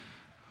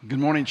Good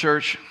morning,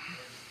 church.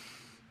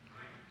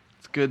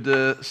 It's good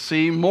to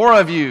see more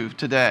of you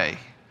today.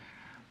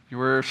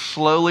 We're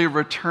slowly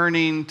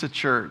returning to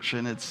church,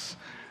 and it's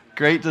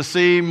great to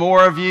see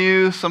more of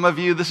you. Some of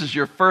you, this is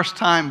your first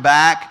time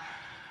back.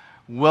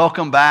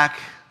 Welcome back.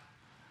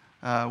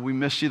 We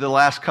missed you the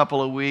last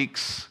couple of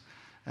weeks,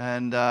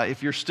 and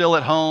if you're still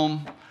at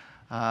home,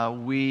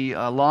 we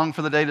long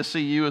for the day to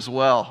see you as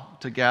well,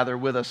 to gather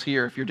with us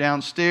here. If you're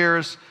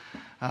downstairs,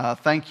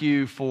 thank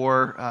you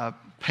for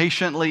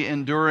patiently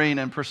enduring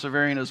and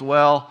persevering as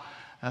well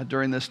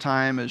during this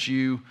time as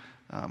you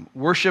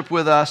worship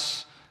with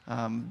us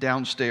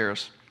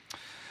downstairs.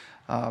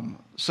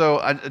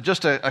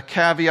 Just a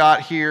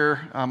caveat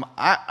here.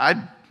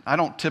 I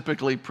don't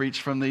typically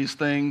preach from these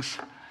things.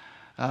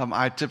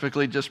 I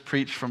typically just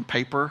preach from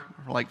paper,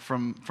 like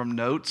from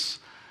notes.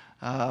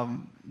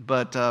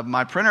 But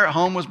my printer at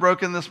home was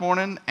broken this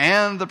morning,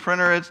 and the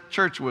printer at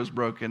church was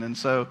broken, and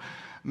so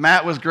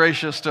Matt was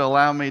gracious to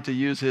allow me to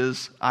use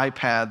his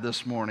iPad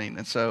this morning,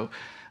 and so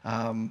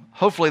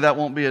hopefully that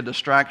won't be a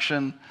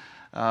distraction,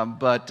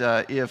 but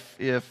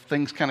if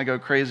things kind of go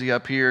crazy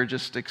up here,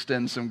 just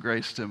extend some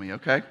grace to me,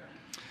 okay?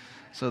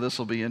 So this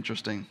will be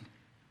interesting.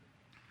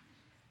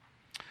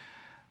 A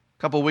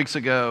couple of weeks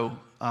ago,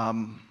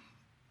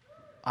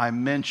 I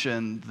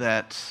mentioned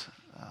that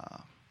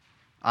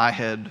I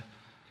had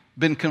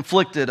been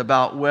conflicted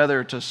about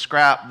whether to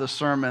scrap the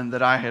sermon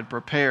that I had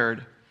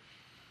prepared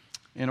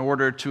in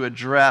order to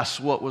address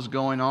what was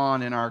going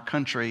on in our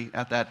country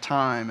at that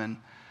time.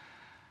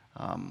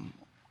 And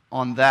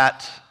on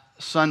that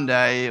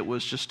Sunday, it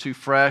was just too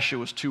fresh, it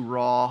was too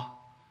raw,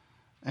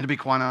 and to be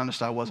quite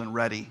honest, I wasn't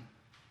ready.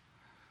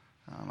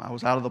 I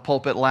was out of the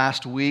pulpit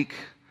last week,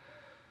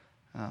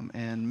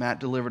 and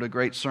Matt delivered a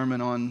great sermon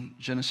on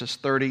Genesis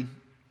 30,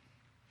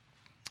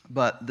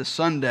 but this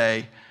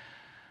Sunday,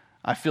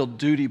 I feel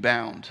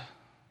duty-bound.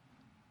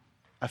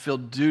 I feel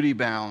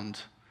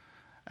duty-bound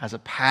as a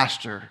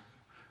pastor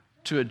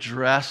to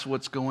address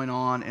what's going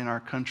on in our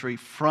country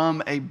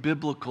from a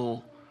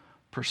biblical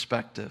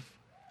perspective.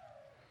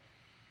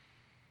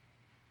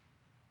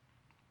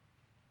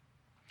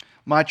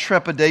 My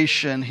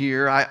trepidation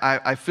here,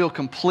 I feel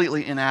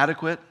completely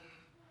inadequate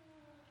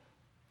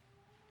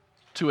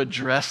to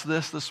address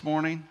this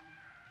morning.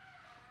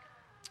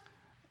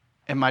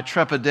 And my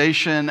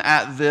trepidation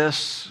at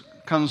this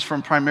comes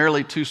from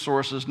primarily two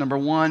sources. Number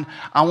one,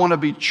 I want to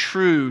be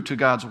true to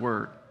God's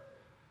Word.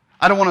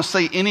 I don't want to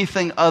say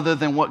anything other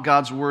than what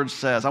God's Word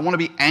says. I want to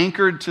be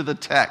anchored to the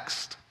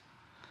text.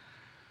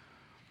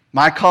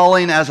 My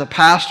calling as a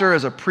pastor,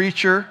 as a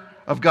preacher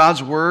of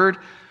God's Word,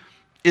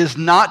 is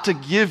not to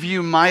give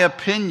you my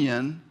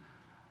opinion,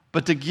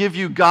 but to give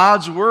you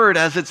God's Word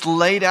as it's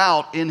laid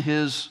out in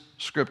His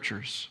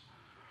Scriptures.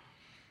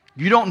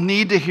 You don't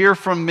need to hear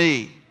from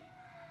me.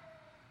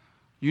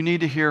 You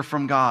need to hear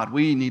from God.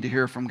 We need to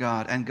hear from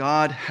God. And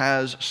God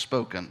has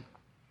spoken.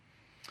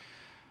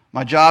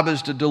 My job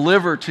is to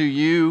deliver to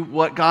you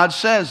what God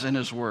says in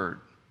His Word.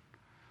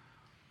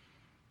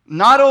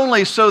 Not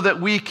only so that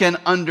we can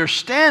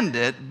understand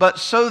it, but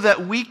so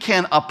that we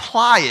can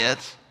apply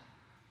it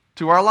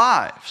to our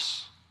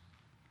lives.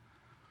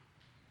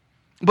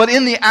 But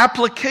in the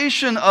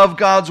application of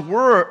God's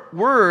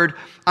Word,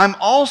 I'm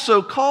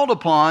also called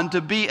upon to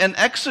be an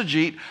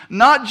exegete,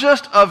 not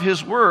just of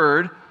His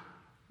Word,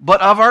 but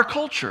of our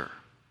culture.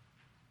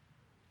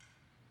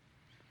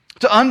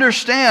 To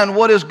understand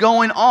what is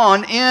going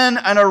on in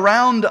and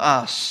around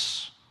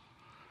us.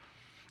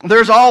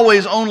 There's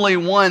always only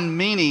one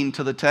meaning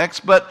to the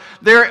text, but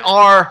there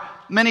are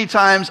many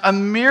times a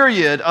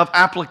myriad of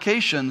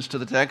applications to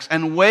the text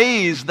and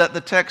ways that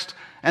the text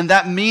and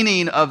that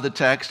meaning of the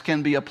text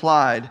can be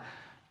applied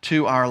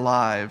to our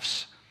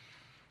lives.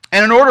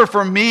 And in order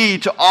for me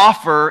to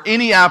offer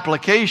any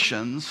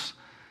applications,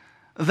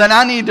 then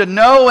I need to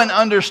know and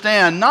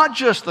understand not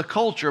just the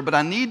culture, but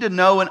I need to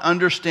know and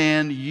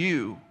understand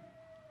you,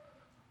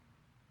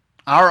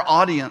 our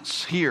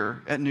audience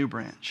here at New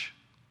Branch.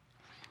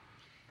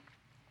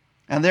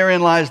 And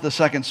therein lies the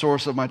second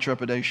source of my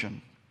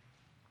trepidation.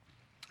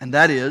 And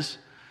that is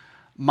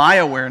my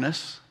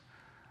awareness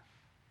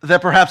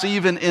that perhaps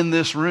even in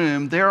this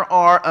room, there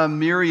are a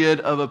myriad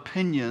of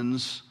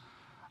opinions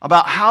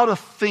about how to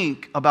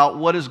think about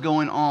what is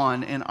going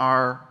on in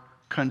our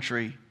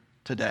country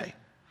today.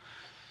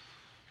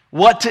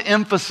 What to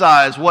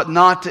emphasize, what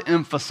not to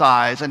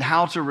emphasize, and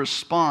how to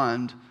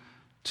respond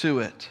to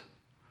it.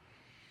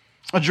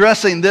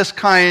 Addressing this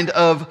kind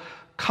of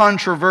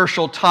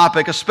controversial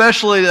topic,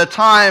 especially at a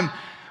time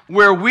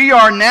where we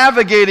are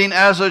navigating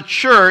as a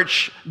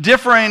church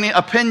differing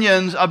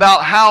opinions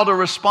about how to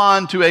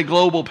respond to a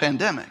global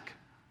pandemic.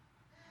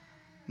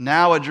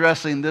 Now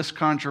addressing this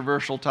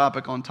controversial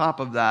topic on top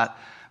of that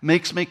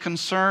makes me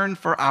concerned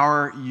for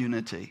our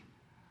unity.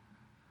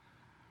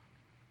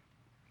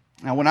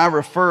 Now, when I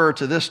refer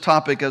to this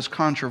topic as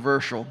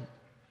controversial,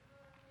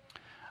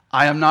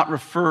 I am not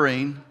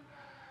referring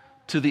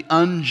to the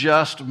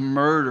unjust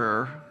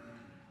murder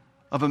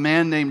of a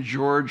man named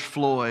George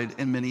Floyd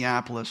in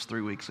Minneapolis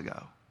 3 weeks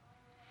ago.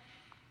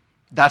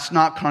 That's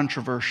not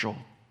controversial.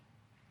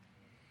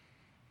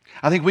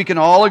 I think we can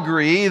all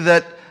agree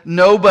that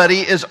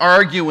nobody is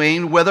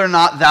arguing whether or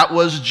not that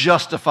was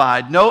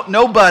justified.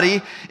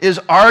 Nobody is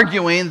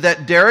arguing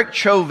that Derek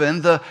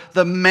Chauvin,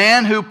 the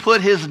man who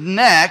put his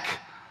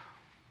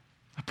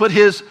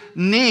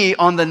knee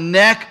on the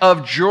neck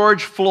of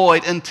George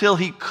Floyd until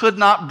he could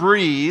not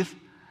breathe,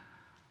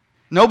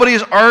 nobody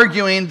is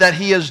arguing that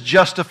he is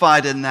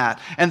justified in that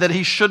and that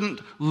he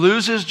shouldn't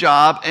lose his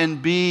job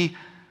and be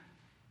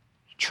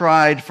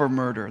tried for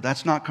murder.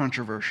 That's not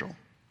controversial.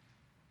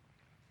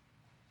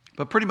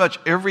 But pretty much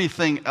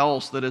everything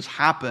else that has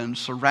happened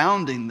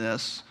surrounding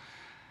this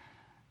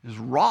is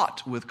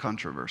wrought with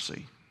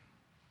controversy.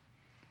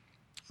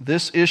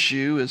 This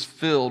issue is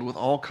filled with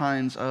all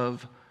kinds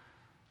of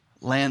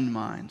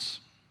landmines.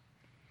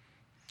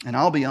 And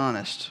I'll be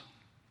honest,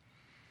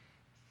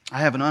 I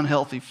have an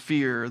unhealthy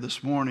fear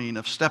this morning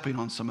of stepping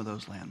on some of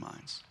those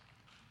landmines.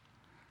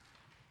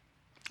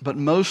 But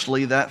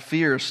mostly that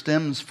fear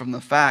stems from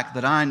the fact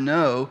that I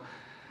know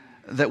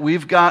that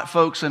we've got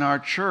folks in our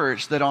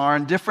church that are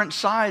on different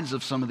sides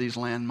of some of these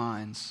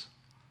landmines.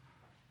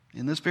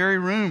 In this very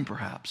room,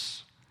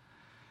 perhaps.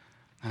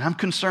 And I'm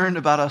concerned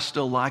about us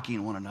still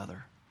liking one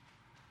another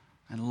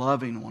and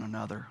loving one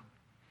another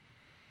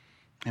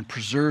and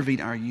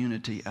preserving our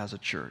unity as a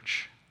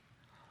church.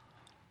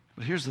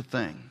 But here's the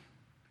thing.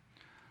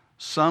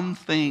 Some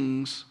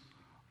things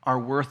are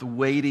worth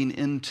wading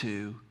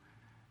into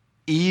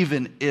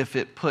even if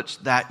it puts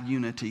that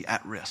unity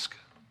at risk.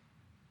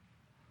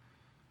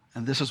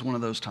 And this is one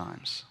of those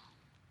times.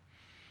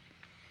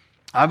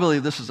 I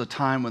believe this is a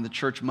time when the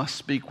church must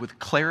speak with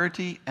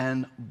clarity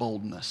and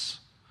boldness.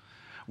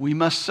 We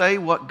must say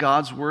what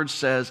God's word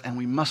says, and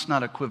we must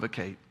not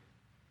equivocate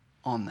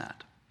on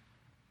that.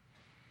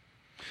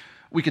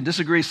 We can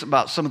disagree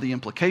about some of the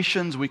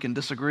implications. We can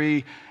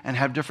disagree and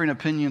have different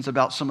opinions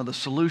about some of the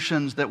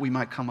solutions that we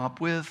might come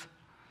up with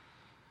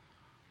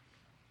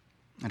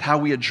and how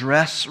we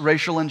address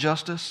racial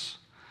injustice.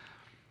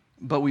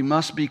 But we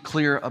must be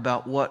clear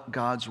about what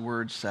God's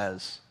word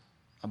says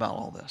about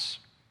all this.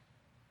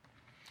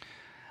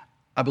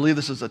 I believe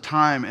this is a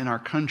time in our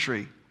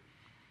country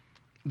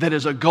that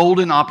is a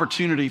golden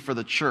opportunity for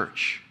the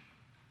church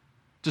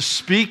to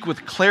speak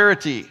with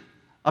clarity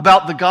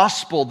about the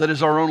gospel that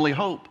is our only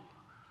hope.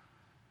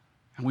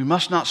 And we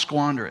must not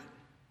squander it.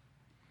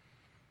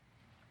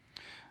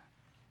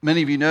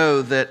 Many of you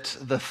know that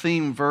the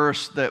theme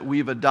verse that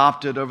we've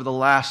adopted over the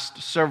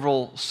last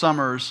several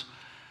summers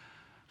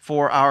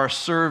for our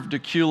Serve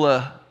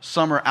Decula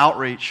summer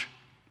outreach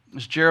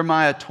is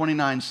Jeremiah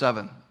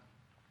 29:7,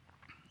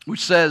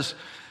 which says,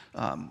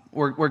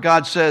 where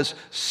God says,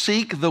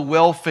 "Seek the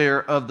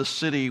welfare of the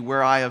city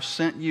where I have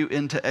sent you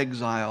into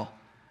exile,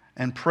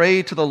 and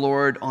pray to the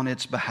Lord on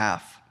its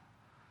behalf.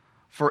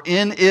 For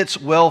in its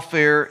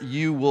welfare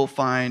you will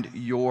find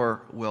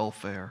your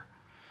welfare."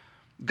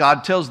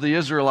 God tells the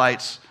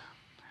Israelites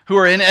who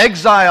are in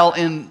exile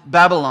in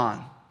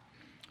Babylon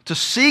to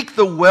seek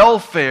the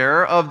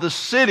welfare of the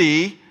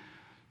city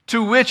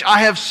to which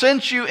I have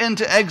sent you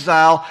into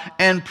exile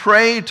and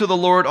pray to the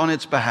Lord on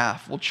its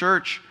behalf. Well,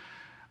 church,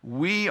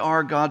 we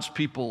are God's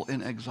people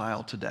in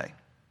exile today.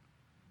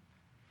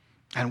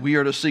 And we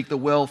are to seek the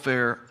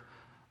welfare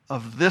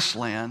of this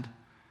land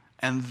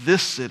and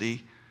this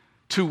city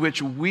to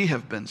which we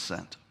have been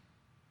sent.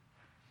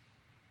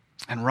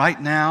 And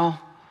right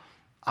now,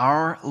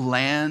 our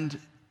land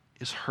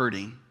is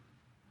hurting.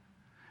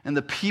 And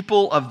the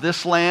people of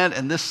this land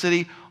and this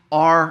city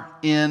are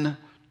in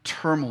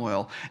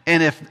turmoil.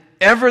 And if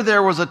ever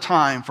there was a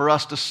time for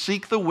us to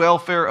seek the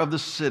welfare of the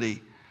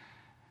city,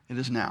 it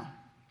is now.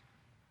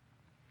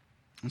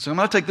 And so I'm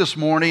going to take this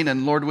morning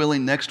and, Lord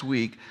willing, next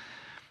week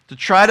to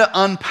try to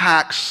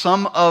unpack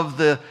some of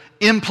the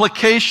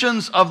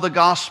implications of the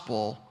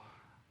gospel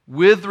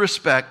with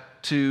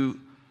respect to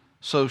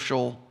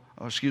racial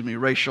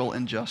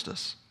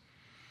injustice.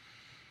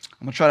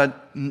 I'm going to try to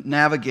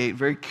navigate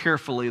very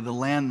carefully the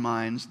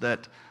landmines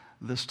that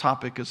this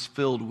topic is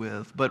filled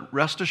with. But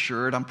rest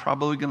assured, I'm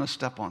probably going to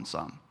step on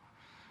some.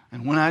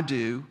 And when I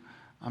do,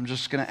 I'm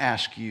just going to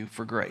ask you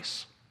for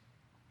grace.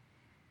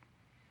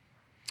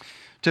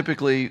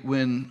 Typically,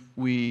 when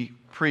we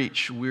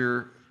preach,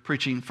 we're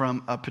preaching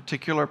from a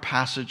particular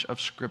passage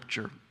of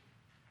Scripture.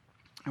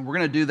 And we're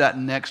going to do that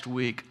next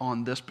week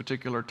on this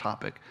particular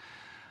topic.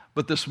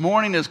 But this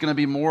morning is going to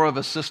be more of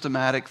a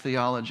systematic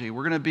theology.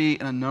 We're going to be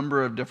in a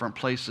number of different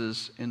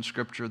places in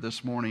Scripture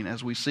this morning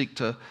as we seek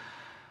to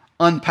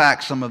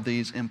unpack some of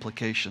these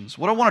implications.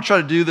 What I want to try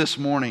to do this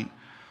morning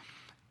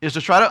is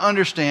to try to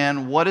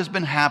understand what has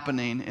been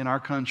happening in our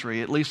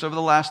country, at least over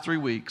the last 3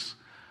 weeks,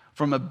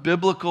 from a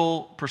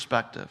biblical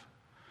perspective.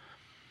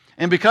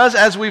 And because,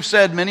 as we've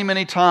said many,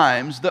 many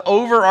times, the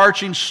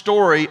overarching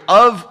story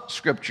of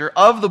Scripture,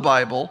 of the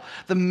Bible,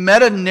 the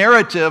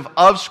meta-narrative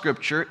of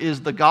Scripture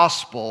is the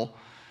gospel,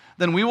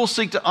 then we will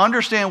seek to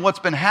understand what's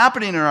been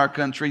happening in our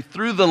country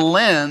through the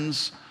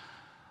lens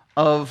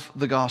of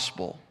the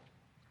gospel.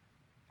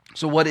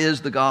 So what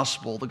is the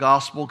gospel? The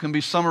gospel can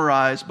be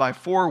summarized by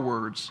 4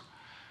 words: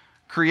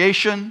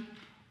 creation,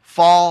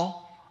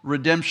 fall,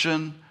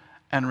 redemption,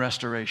 and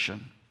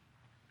restoration.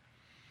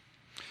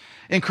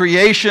 In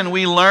creation,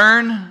 we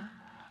learn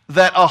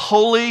that a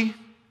holy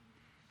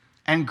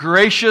and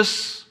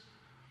gracious,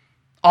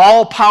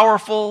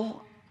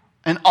 all-powerful,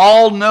 and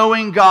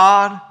all-knowing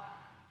God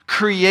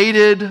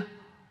created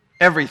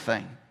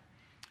everything,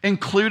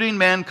 including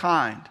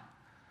mankind.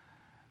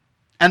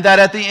 And that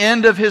at the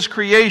end of His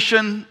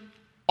creation,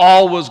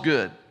 all was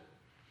good.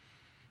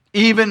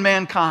 Even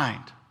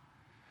mankind.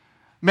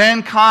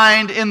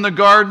 Mankind in the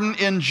garden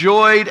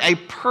enjoyed a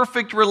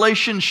perfect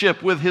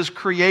relationship with his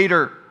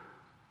Creator,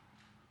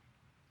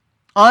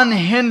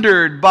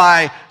 unhindered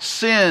by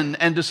sin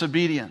and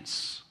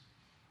disobedience.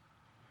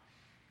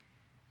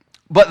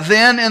 But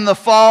then in the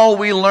fall,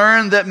 we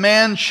learn that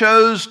man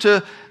chose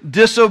to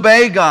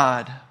disobey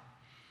God.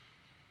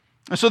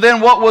 And so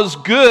then what was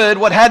good,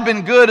 what had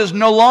been good, is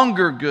no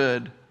longer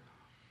good.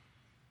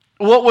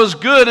 What was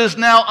good is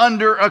now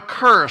under a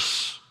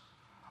curse.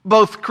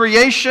 Both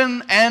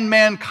creation and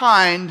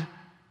mankind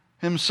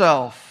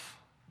himself.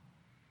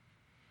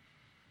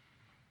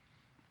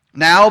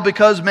 Now,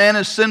 because man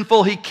is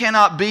sinful, he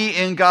cannot be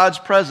in God's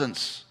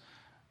presence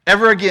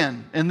ever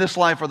again in this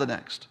life or the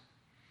next.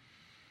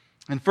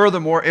 And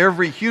furthermore,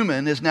 every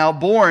human is now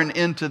born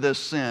into this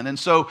sin. And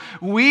so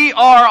we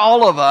are,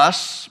 all of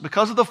us,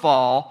 because of the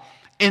fall,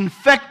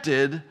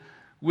 infected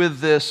with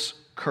this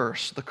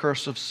curse, the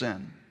curse of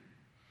sin.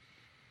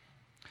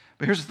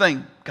 But here's the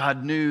thing,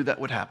 God knew that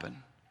would happen.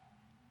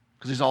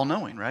 Because He's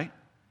all-knowing, right?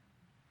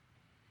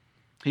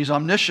 He's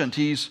omniscient.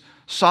 He's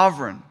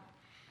sovereign.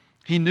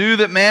 He knew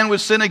that man would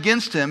sin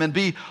against Him and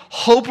be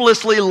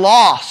hopelessly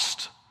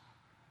lost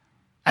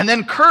and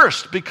then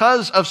cursed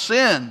because of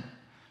sin.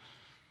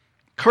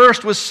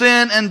 Cursed with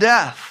sin and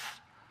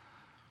death.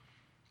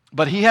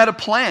 But He had a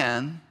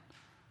plan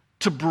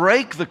to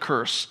break the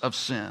curse of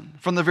sin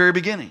from the very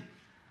beginning.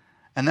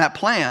 And that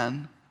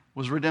plan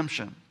was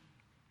redemption.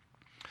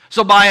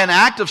 So by an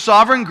act of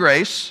sovereign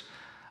grace,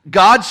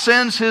 God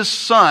sends His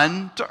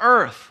Son to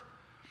earth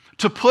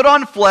to put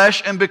on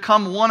flesh and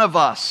become one of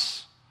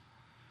us.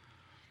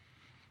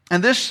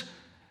 And this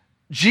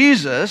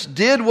Jesus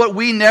did what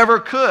we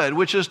never could,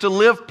 which is to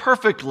live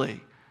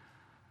perfectly,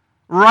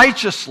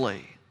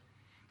 righteously,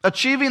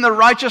 achieving the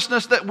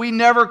righteousness that we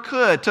never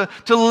could,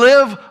 to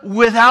live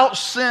without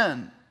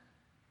sin.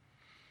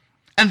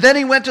 And then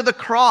He went to the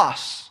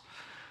cross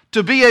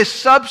to be a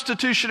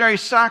substitutionary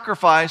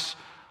sacrifice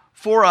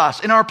for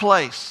us in our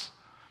place,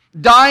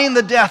 dying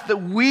the death that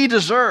we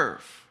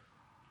deserve,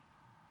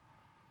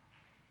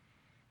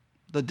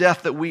 the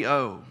death that we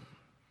owe,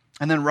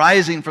 and then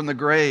rising from the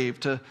grave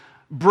to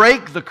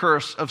break the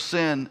curse of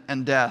sin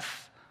and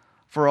death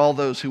for all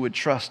those who would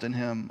trust in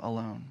Him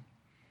alone.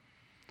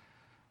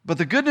 But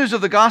the good news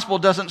of the gospel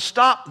doesn't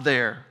stop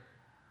there,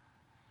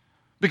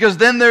 because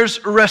then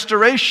there's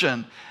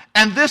restoration.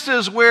 And this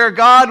is where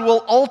God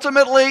will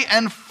ultimately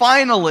and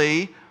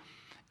finally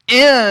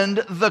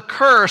end the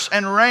curse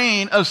and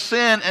reign of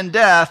sin and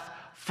death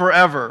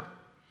forever.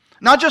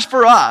 Not just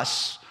for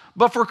us,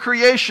 but for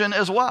creation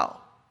as well.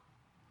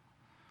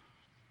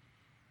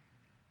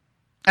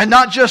 And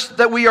not just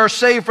that we are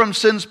saved from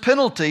sin's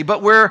penalty,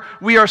 but where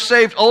we are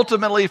saved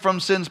ultimately from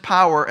sin's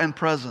power and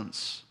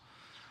presence.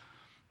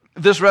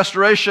 This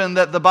restoration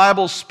that the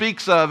Bible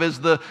speaks of is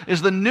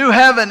the new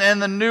heaven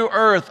and the new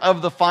earth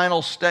of the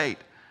final state.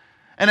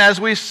 And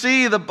as we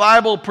see the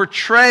Bible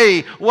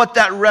portray what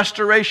that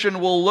restoration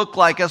will look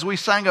like, as we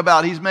sang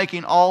about, He's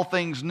making all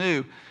things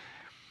new,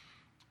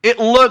 it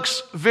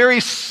looks very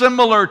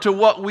similar to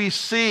what we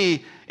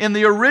see in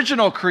the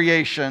original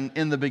creation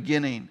in the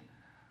beginning,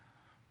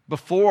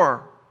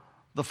 before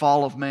the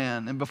fall of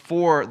man and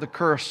before the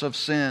curse of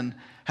sin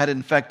had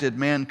infected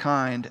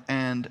mankind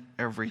and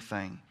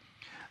everything.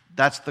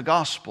 That's the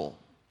gospel.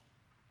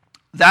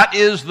 That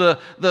is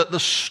the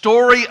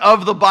story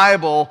of the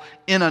Bible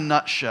in a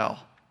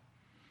nutshell.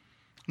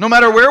 No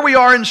matter where we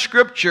are in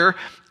Scripture,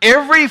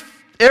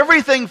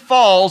 everything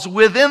falls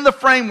within the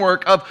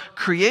framework of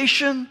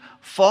creation,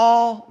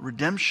 fall,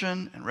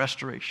 redemption, and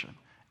restoration.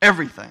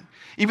 Everything.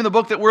 Even the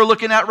book that we're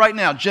looking at right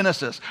now,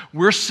 Genesis,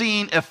 we're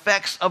seeing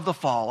effects of the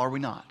fall, are we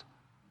not?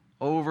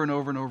 Over and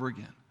over and over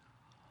again.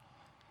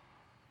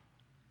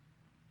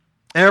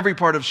 Every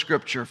part of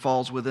Scripture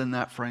falls within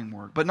that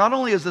framework. But not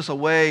only is this a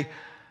way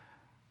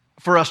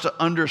for us to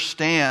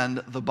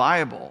understand the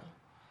Bible,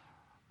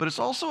 but it's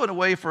also a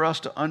way for us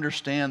to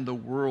understand the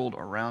world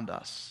around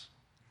us.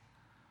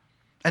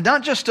 And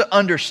not just to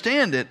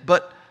understand it,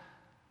 but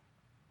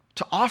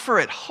to offer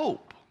it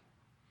hope.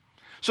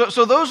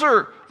 So those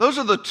are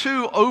the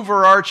two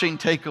overarching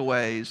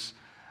takeaways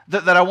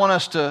that I want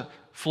us to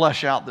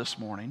flesh out this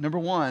morning. Number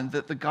one,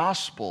 that the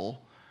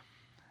gospel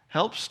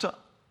helps to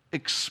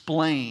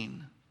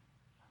explain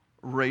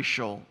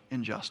racial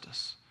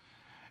injustice.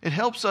 It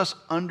helps us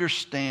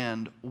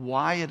understand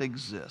why it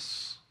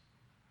exists.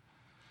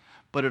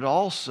 But it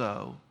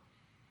also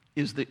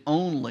is the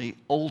only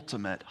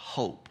ultimate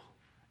hope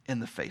in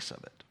the face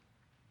of it.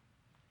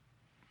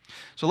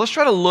 So let's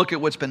try to look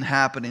at what's been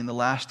happening the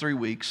last 3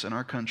 weeks in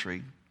our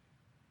country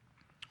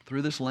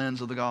through this lens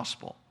of the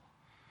gospel.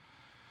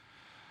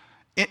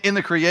 In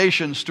the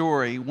creation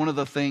story, one of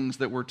the things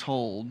that we're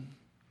told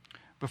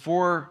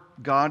before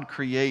God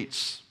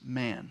creates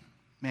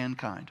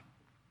mankind,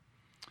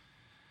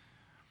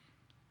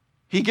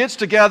 He gets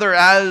together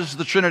as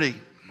the Trinity.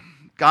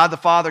 God the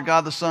Father,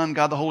 God the Son,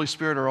 God the Holy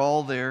Spirit are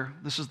all there.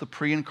 This is the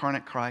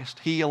pre-incarnate Christ.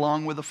 He,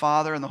 along with the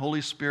Father and the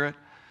Holy Spirit,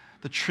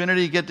 the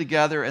Trinity get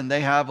together and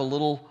they have a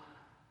little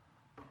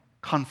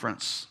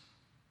conference.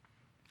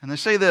 And they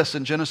say this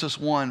in Genesis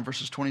 1,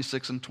 verses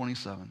 26 and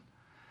 27.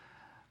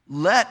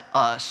 Let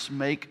us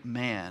make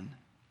man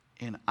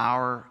in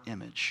our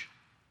image,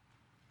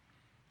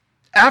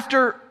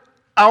 after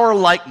our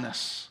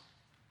likeness.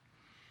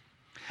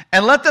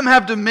 And let them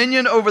have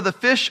dominion over the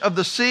fish of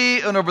the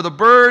sea, and over the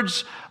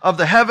birds of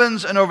the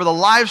heavens, and over the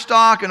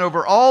livestock, and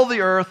over all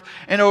the earth,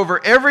 and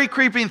over every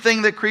creeping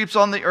thing that creeps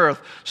on the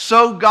earth.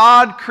 So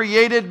God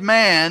created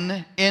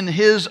man in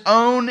His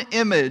own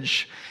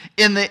image.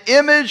 In the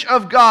image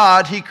of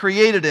God He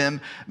created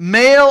him.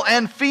 Male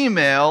and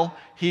female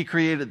He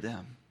created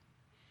them.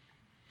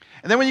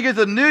 And then when you get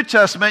to the New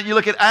Testament, you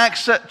look at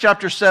Acts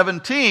chapter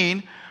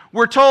 17,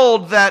 we're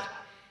told that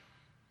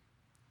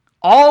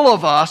all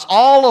of us,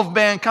 all of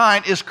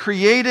mankind is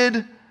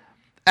created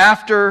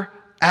after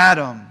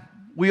Adam.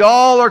 We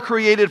all are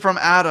created from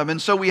Adam.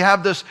 And so we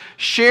have this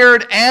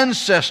shared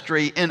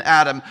ancestry in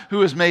Adam,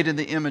 who is made in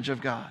the image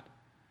of God.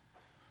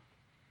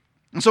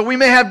 And so we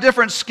may have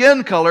different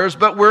skin colors,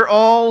 but we're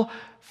all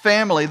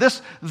family.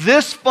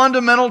 This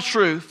fundamental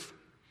truth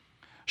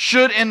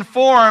should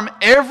inform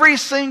every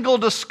single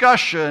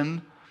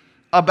discussion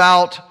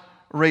about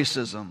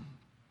racism.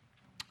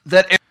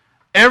 That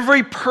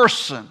every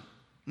person,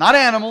 not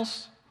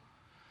animals,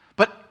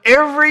 but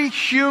every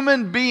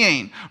human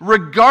being,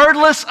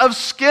 regardless of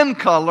skin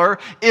color,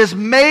 is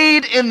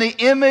made in the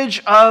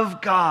image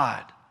of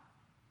God.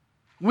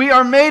 We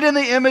are made in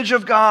the image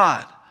of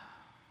God.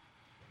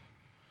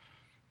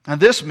 And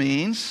this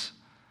means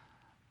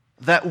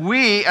that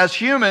we, as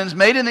humans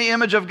made in the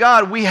image of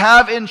God, we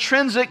have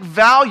intrinsic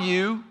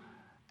value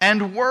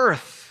and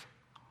worth.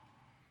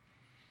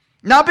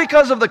 Not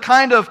because of the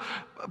kind of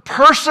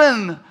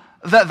person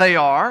that they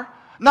are,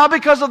 not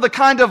because of the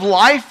kind of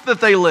life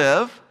that they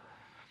live,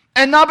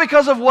 and not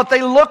because of what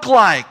they look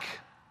like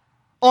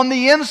on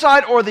the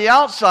inside or the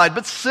outside,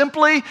 but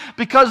simply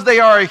because they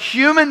are a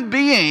human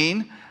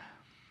being.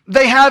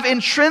 They have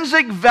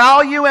intrinsic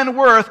value and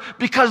worth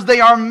because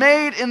they are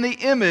made in the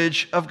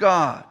image of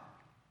God.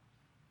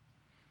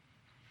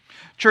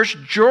 Church,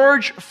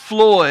 George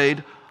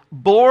Floyd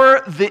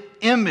bore the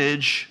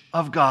image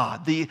of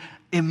God, the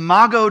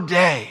Imago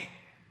Dei.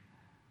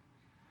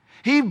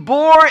 He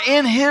bore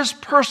in his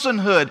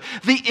personhood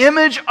the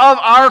image of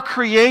our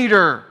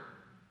Creator.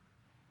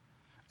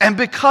 And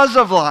because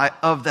of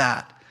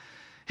that,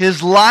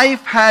 his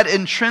life had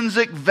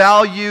intrinsic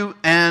value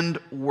and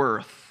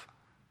worth.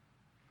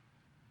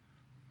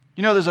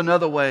 You know, there's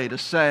another way to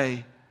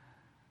say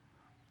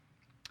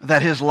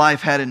that his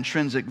life had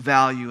intrinsic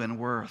value and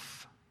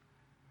worth.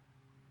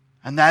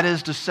 And that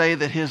is to say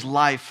that his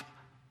life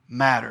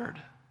mattered.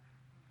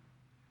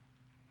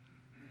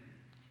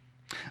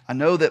 I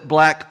know that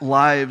Black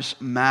Lives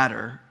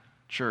Matter,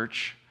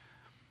 church,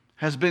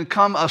 has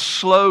become a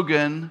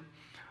slogan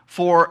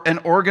for an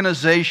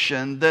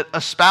organization that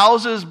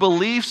espouses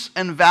beliefs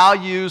and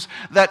values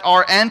that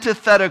are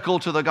antithetical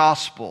to the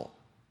gospel,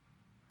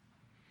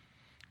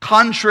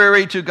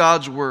 contrary to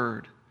God's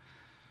word.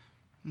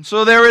 And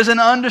so there is an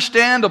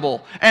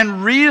understandable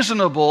and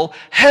reasonable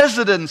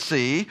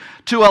hesitancy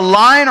to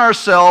align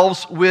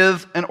ourselves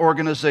with an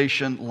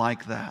organization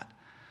like that.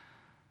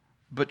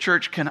 But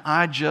church, can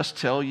I just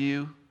tell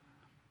you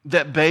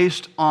that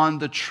based on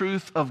the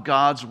truth of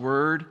God's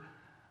word,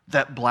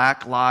 that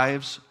black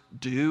lives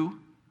do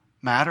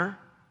matter?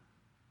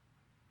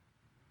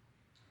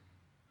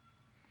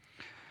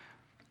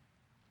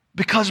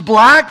 Because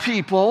black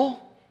people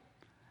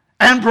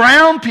and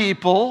brown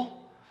people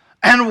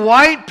and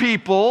white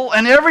people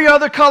and every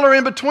other color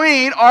in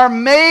between are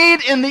made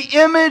in the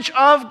image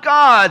of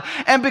God.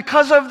 And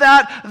because of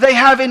that, they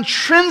have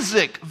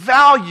intrinsic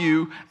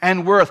value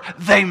and worth.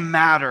 They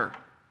matter.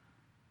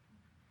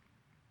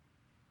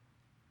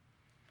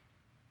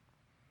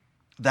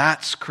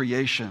 That's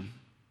creation.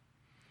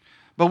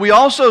 But we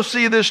also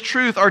see this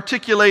truth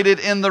articulated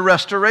in the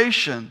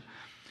restoration.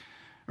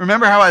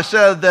 Remember how I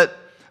said that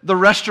the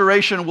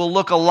restoration will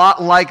look a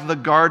lot like the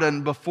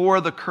garden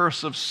before the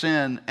curse of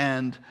sin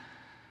and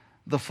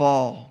the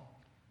fall.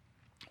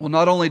 Well,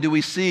 not only do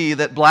we see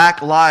that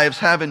black lives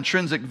have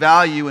intrinsic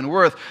value and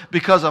worth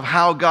because of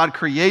how God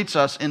creates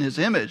us in His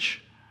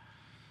image,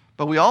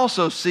 but we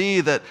also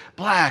see that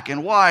black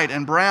and white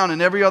and brown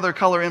and every other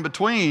color in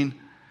between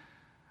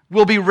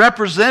will be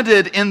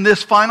represented in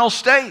this final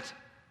state,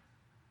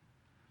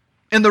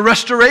 in the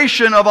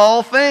restoration of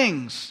all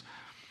things.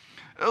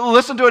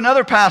 Listen to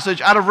another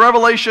passage out of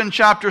Revelation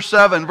chapter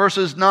 7,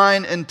 verses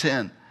 9 and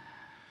 10.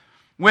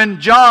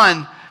 When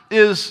John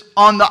is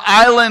on the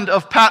island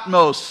of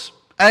Patmos,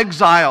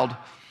 exiled,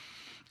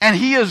 and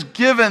he is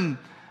given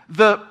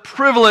the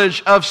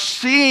privilege of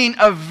seeing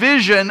a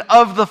vision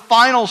of the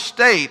final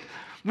state.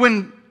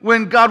 when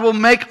God will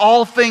make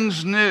all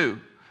things new.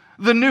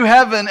 The new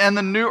heaven and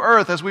the new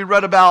earth, as we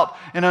read about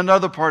in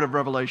another part of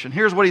Revelation.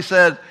 Here's what he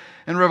said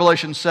in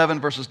Revelation 7,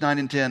 verses 9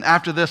 and 10.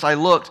 After this I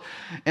looked,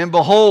 and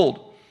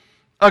behold,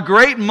 a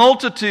great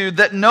multitude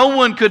that no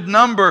one could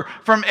number,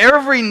 from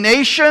every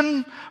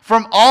nation,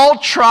 from all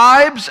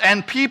tribes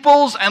and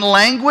peoples and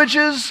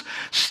languages,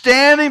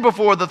 standing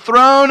before the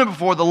throne and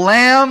before the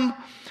Lamb,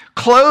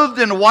 clothed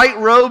in white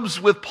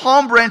robes with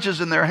palm branches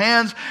in their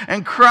hands,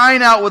 and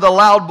crying out with a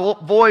loud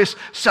voice,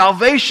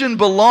 "Salvation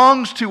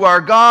belongs to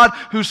our God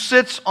who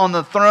sits on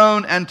the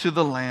throne and to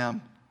the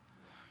Lamb."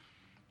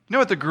 You know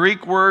what the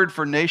Greek word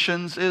for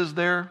nations is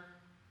there?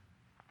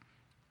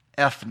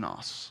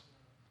 Ethnos.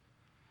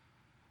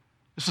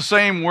 It's the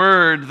same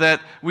word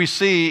that we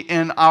see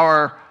in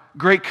our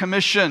Great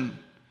Commission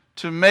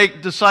to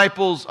make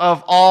disciples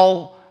of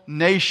all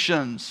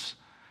nations.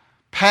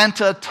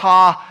 Panta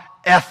ta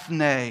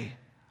ethne.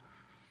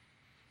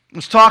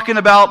 It's talking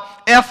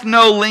about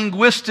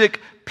ethno-linguistic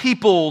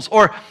peoples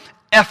or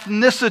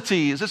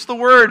ethnicities. It's the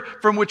word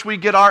from which we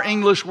get our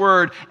English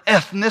word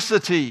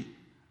ethnicity.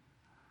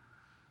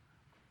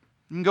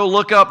 You can go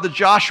look up the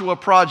Joshua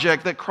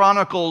Project that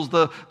chronicles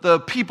the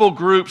people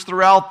groups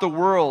throughout the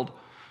world.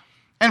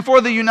 And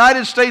for the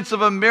United States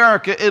of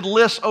America, it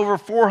lists over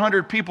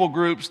 400 people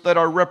groups that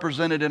are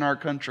represented in our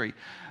country.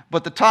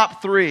 But the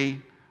top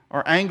three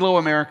are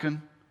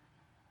Anglo-American,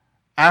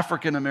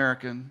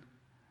 African-American,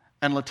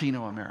 and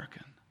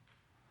Latino-American.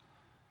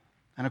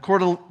 And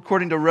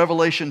according to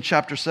Revelation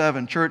chapter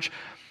 7, church,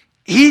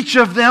 each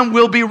of them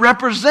will be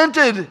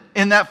represented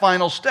in that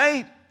final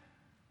state.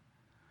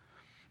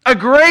 A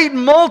great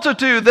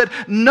multitude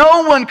that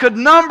no one could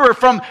number,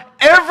 from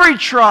every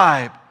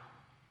tribe,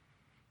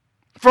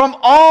 from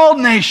all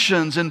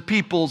nations and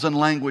peoples and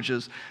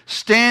languages,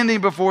 standing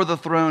before the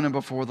throne and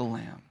before the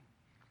Lamb.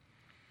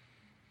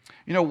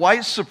 You know,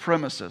 white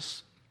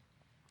supremacists,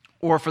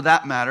 or for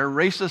that matter,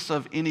 racists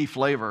of any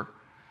flavor,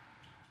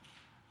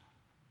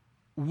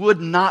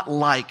 would not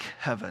like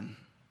heaven.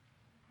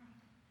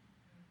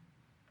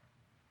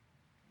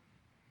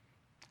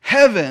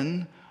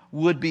 Heaven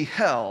would be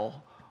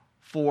hell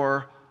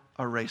for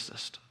a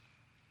racist.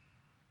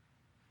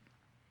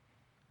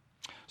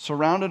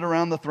 Surrounded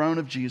around the throne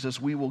of Jesus,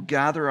 we will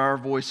gather our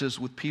voices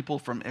with people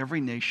from every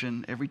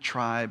nation, every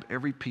tribe,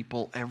 every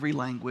people, every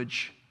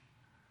language.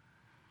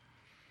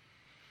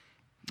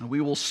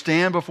 We will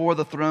stand before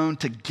the throne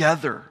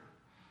together,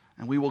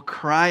 and we will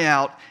cry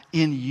out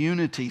in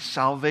unity,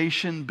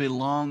 "Salvation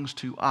belongs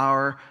to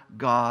our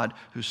God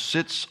who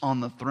sits on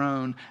the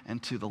throne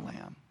and to the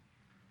Lamb."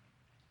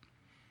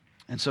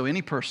 And so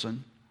any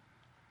person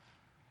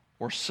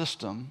or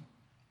system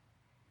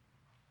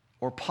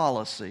or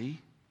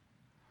policy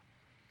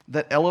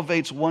that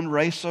elevates one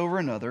race over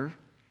another,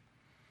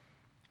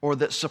 or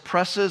that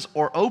suppresses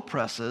or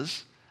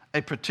oppresses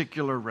a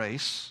particular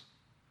race,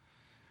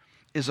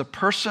 is a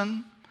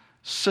person,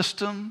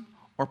 system,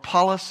 or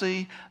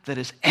policy that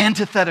is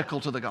antithetical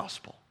to the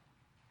gospel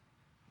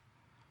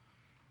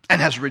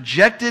and has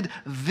rejected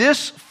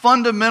this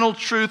fundamental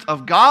truth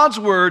of God's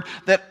word,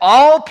 that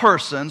all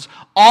persons,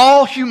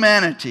 all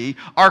humanity,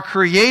 are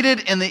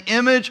created in the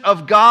image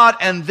of God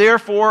and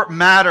therefore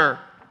matter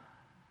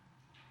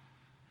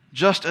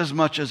just as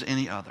much as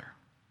any other.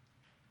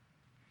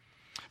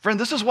 Friend,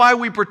 this is why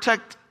we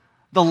protect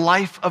the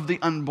life of the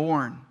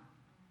unborn.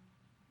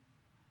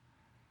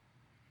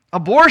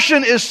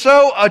 Abortion is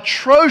so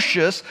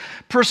atrocious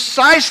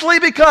precisely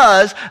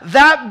because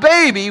that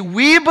baby,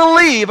 we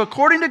believe,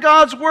 according to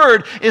God's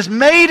word, is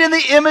made in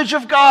the image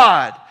of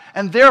God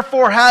and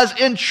therefore has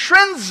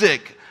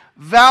intrinsic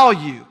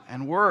value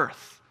and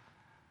worth.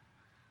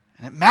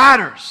 And it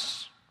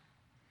matters.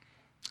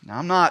 Now,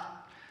 I'm not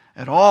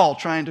at all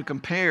trying to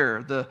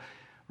compare the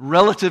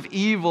relative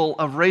evil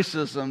of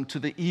racism to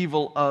the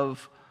evil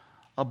of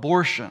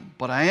abortion.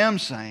 But I am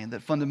saying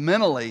that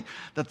fundamentally,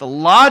 that the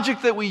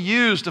logic that we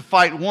use to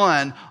fight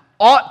one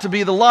ought to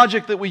be the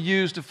logic that we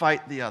use to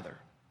fight the other.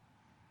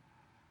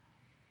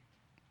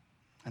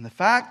 And the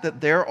fact that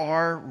there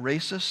are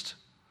racist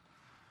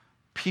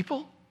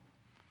people,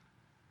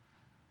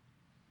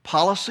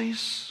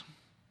 policies,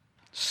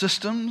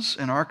 systems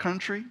in our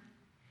country,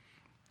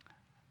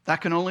 that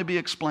can only be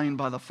explained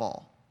by the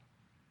fall.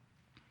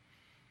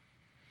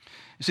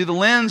 You see, the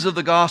lens of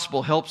the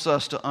gospel helps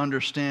us to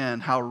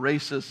understand how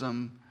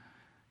racism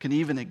can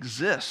even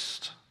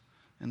exist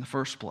in the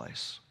first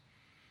place.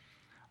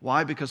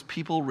 Why? Because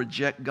people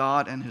reject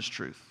God and His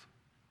truth.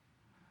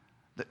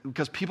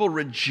 Because people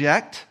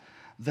reject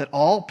that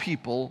all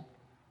people,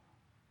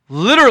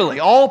 literally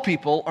all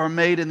people, are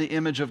made in the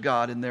image of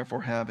God and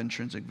therefore have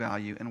intrinsic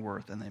value and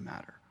worth, and they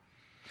matter.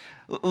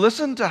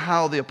 Listen to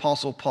how the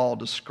Apostle Paul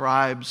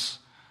describes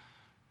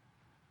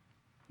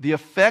the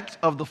effect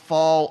of the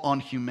fall on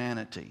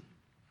humanity.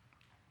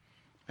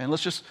 And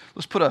let's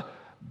put a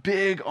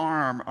big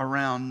arm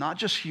around not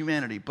just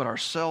humanity, but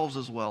ourselves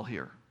as well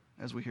here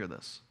as we hear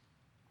this.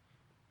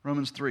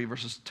 Romans 3,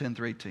 verses 10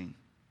 through 18.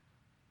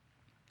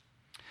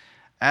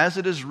 As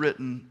it is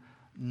written,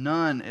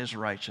 none is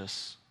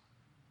righteous,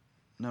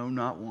 No,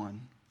 not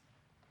one.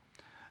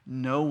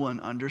 No one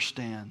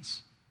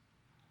understands.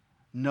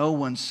 No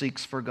one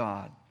seeks for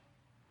God.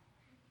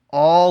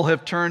 All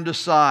have turned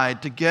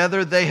aside.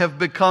 Together they have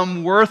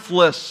become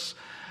worthless.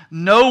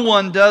 No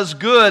one does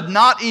good,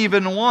 not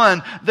even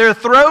one. Their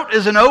throat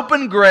is an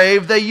open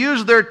grave. They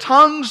use their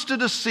tongues to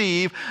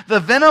deceive. The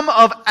venom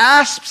of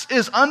asps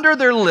is under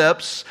their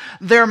lips.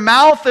 Their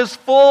mouth is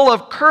full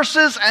of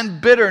curses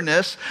and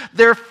bitterness.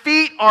 Their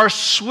feet are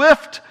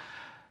swift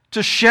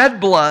to shed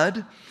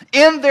blood.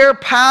 In their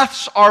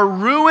paths are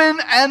ruin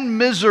and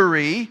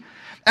misery.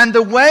 And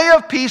the way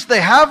of peace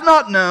they have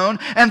not known,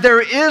 and there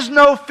is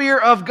no fear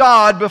of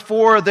God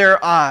before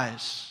their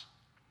eyes.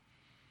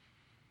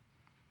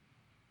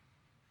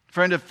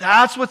 Friend, if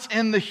that's what's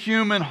in the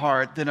human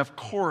heart, then of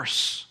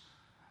course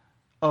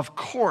there's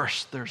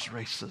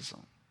racism.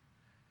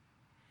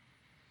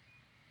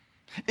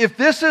 If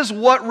this is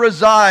what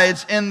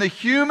resides in the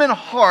human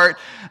heart,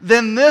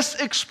 then this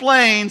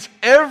explains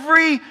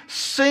every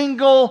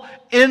single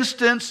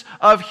instance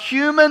of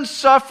human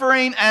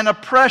suffering and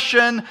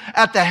oppression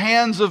at the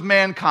hands of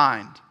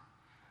mankind.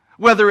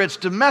 Whether it's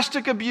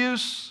domestic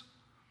abuse,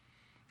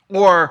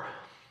 or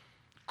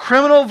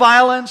criminal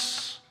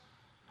violence,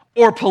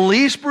 or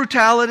police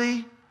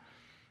brutality,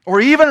 or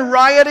even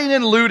rioting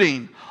and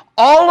looting,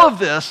 all of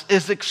this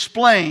is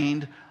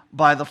explained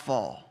by the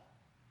fall.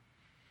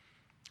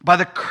 By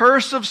the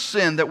curse of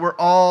sin that we're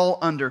all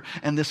under.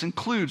 And this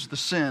includes the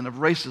sin of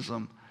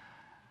racism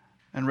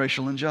and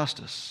racial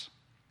injustice.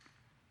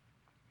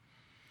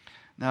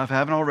 Now, if I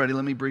haven't already,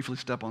 let me briefly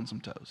step on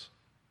some toes.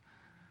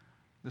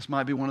 This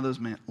might be one of those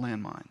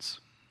landmines.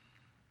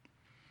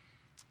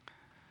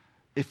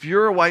 If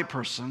you're a white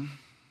person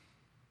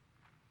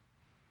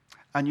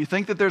and you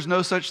think that there's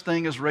no such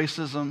thing as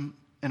racism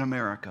in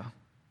America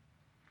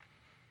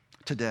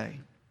today,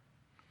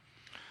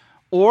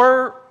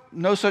 or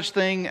no such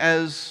thing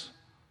as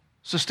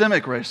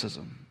systemic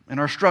racism in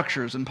our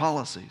structures and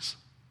policies,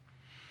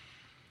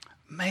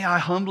 may I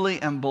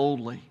humbly and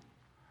boldly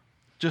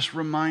just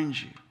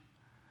remind you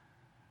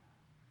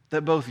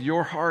that both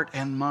your heart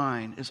and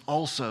mine is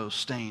also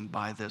stained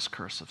by this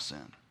curse of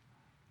sin.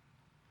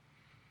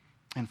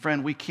 And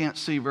friend, we can't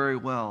see very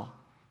well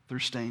through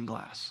stained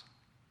glass.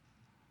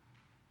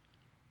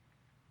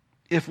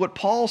 If what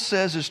Paul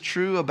says is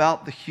true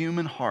about the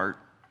human heart,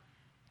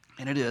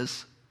 and it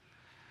is,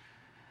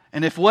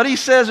 and if what he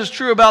says is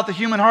true about the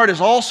human heart is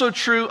also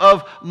true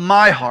of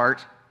my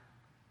heart,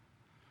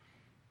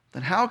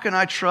 then how can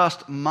I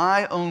trust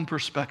my own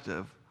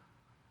perspective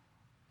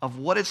of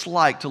what it's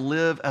like to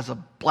live as a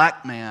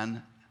black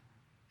man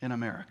in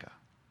America?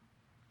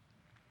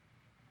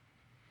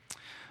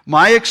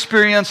 My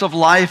experience of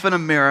life in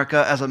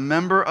America as a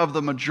member of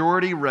the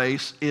majority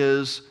race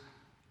is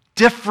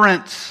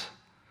different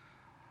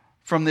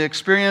from the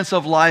experience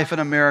of life in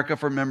America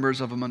for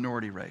members of a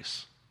minority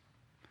race.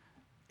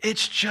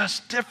 It's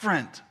just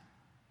different.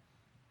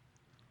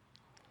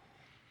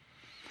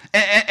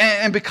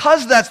 And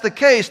because that's the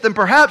case, then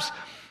perhaps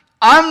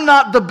I'm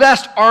not the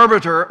best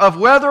arbiter of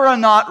whether or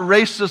not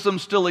racism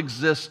still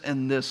exists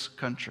in this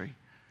country,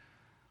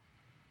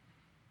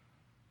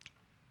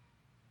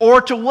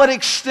 or to what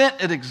extent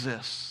it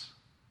exists,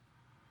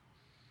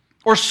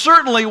 or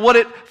certainly what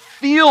it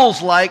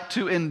feels like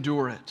to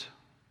endure it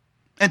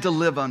and to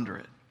live under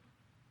it,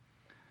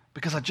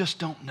 because I just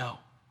don't know.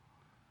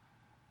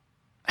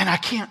 And I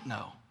can't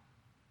know.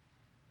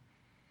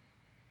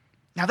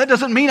 Now, that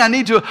doesn't mean I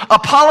need to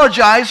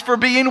apologize for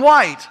being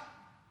white.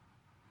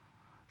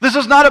 This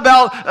is not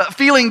about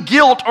feeling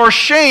guilt or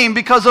shame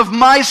because of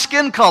my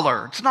skin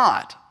color. It's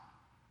not.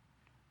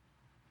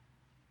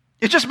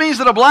 It just means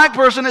that a black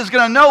person is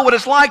going to know what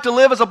it's like to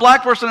live as a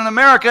black person in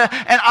America,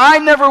 and I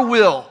never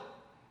will.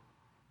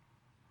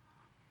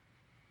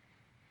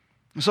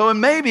 So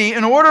maybe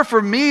in order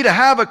for me to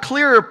have a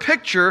clearer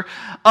picture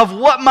of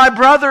what my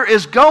brother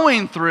is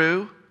going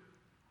through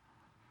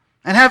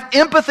and have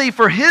empathy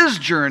for his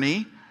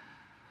journey,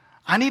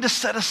 I need to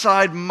set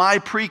aside my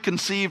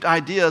preconceived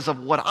ideas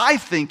of what I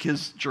think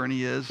his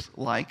journey is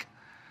like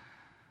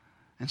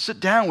and sit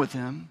down with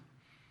him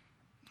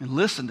and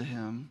listen to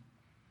him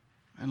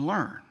and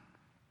learn.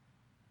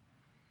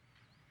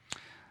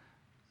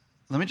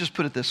 Let me just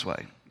put it this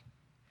way.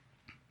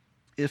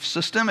 If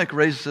systemic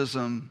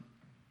racism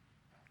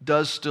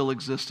does still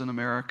exist in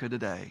America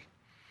today,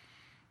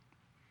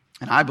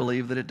 and I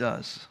believe that it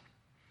does,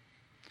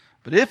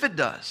 but if it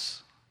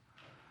does,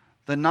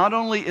 then not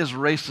only is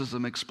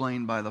racism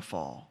explained by the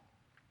fall,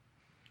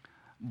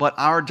 but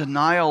our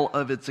denial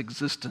of its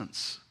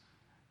existence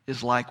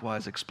is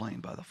likewise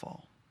explained by the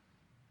fall.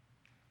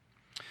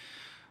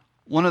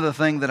 One other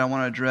thing that I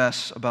want to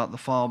address about the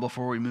fall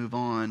before we move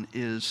on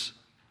is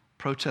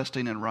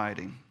protesting and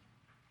rioting.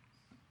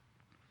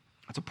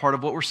 That's a part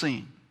of what we're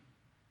seeing.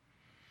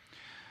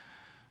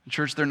 In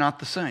church, they're not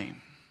the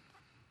same.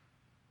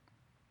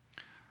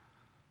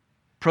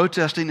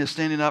 Protesting is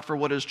standing up for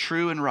what is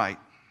true and right.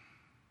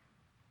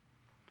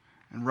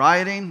 And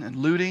rioting and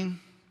looting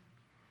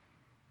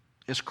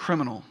is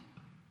criminal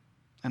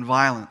and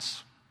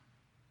violence.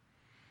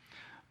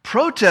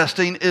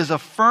 Protesting is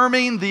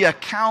affirming the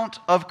account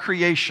of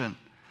creation,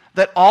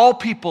 that all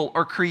people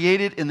are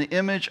created in the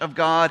image of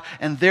God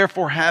and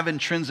therefore have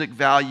intrinsic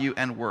value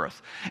and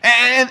worth.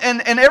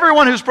 And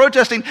everyone who's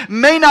protesting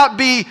may not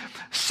be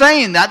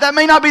saying that. That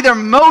may not be their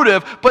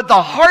motive, but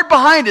the heart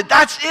behind it,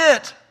 that's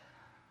it.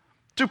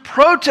 To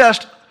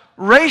protest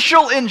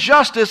racial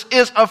injustice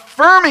is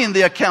affirming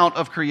the account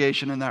of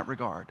creation in that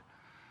regard.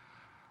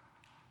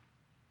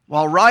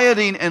 While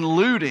rioting and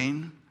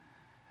looting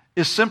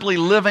is simply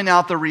living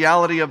out the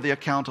reality of the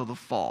account of the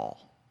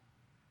fall.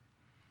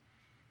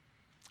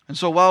 And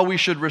so while we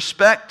should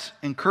respect,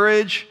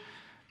 encourage,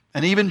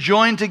 and even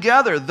join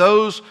together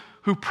those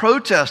who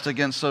protest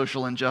against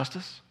social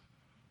injustice,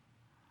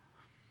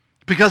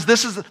 because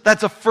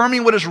that's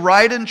affirming what is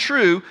right and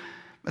true,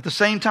 at the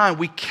same time,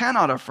 we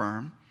cannot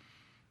affirm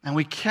and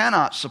we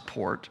cannot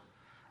support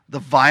the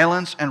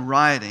violence and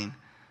rioting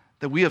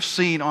that we have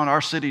seen on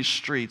our city's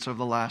streets over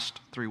the last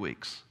 3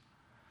 weeks.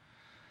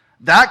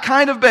 That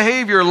kind of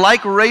behavior,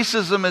 like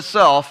racism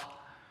itself,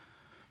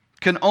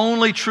 can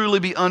only truly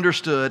be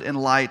understood in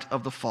light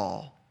of the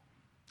fall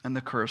and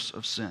the curse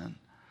of sin.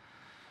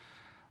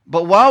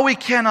 But while we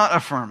cannot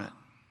affirm it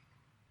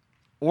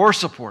or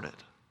support it,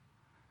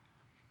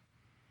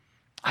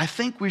 I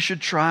think we should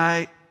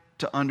try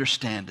to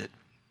understand it.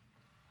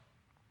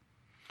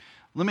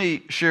 Let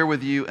me share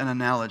with you an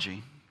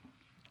analogy.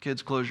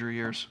 Kids, close your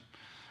ears.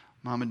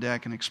 Mom and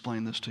Dad can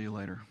explain this to you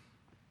later.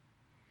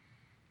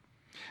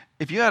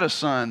 If you had a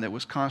son that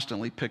was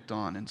constantly picked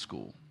on in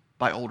school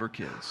by older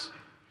kids,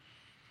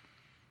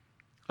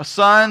 a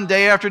son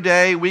day after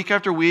day, week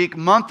after week,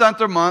 month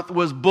after month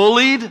was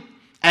bullied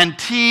and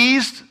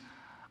teased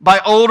by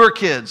older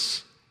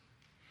kids,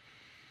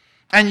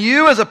 and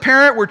you as a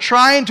parent were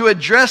trying to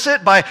address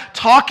it by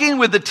talking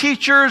with the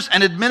teachers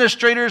and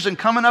administrators and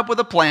coming up with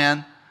a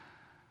plan,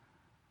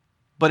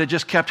 but it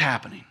just kept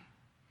happening.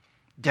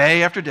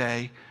 Day after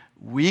day,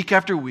 week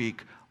after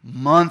week,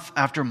 month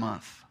after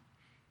month.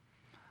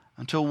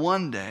 Until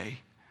one day,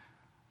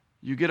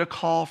 you get a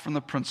call from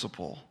the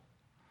principal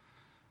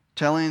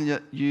telling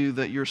you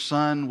that your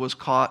son was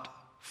caught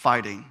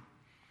fighting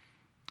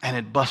and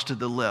had busted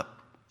the lip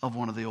of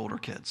one of the older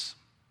kids.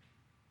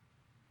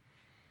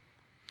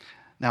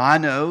 Now, I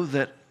know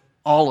that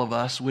all of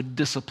us would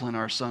discipline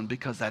our son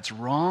because that's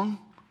wrong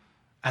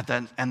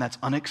and that's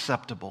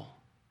unacceptable.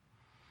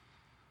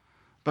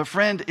 But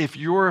friend, if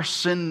your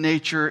sin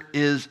nature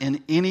is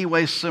in any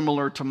way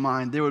similar to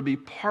mine, there would be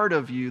part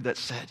of you that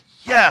said,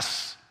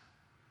 yes,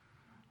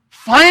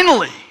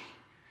 finally,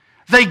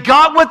 they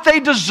got what they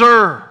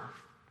deserve.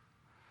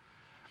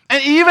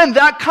 And even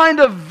that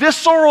kind of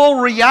visceral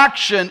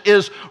reaction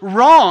is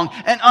wrong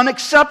and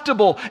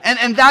unacceptable.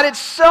 And that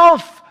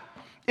itself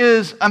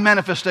is a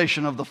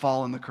manifestation of the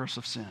fall and the curse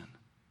of sin.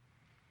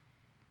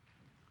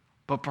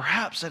 But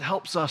perhaps it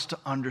helps us to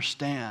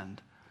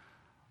understand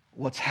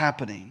what's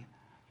happening.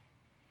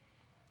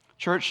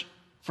 Church,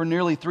 for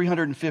nearly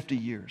 350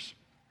 years,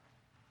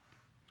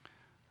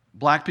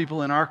 black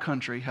people in our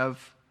country have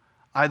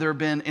either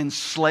been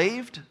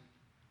enslaved,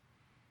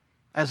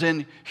 as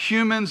in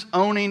humans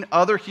owning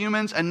other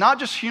humans, and not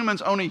just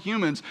humans owning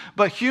humans,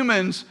 but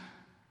humans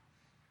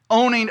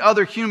owning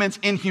other humans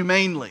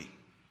inhumanely,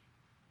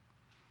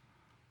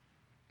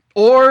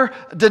 or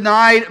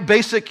denied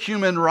basic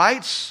human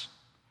rights,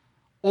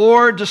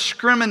 or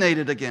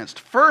discriminated against.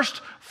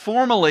 First,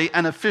 formally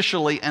and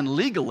officially and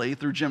legally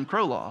through Jim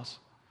Crow laws.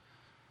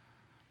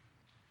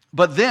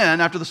 But then,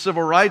 after the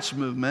Civil Rights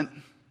Movement,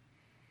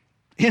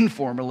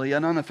 informally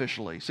and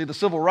unofficially. See, the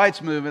Civil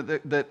Rights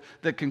Movement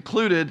that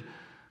concluded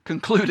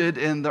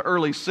in the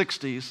early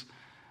 60s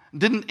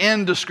didn't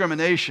end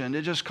discrimination,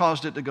 it just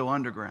caused it to go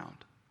underground.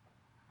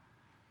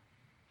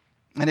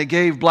 And it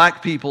gave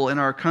black people in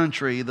our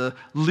country the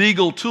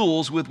legal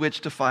tools with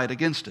which to fight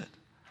against it.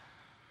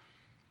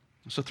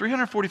 So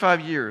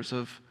 345 years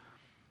of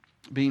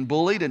being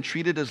bullied and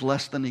treated as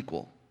less than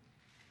equal.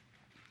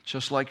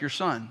 Just like your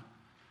son.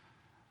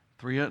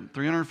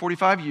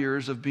 345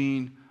 years of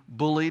being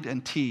bullied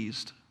and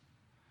teased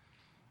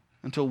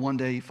until one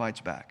day he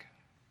fights back.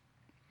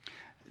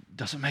 It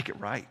doesn't make it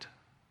right,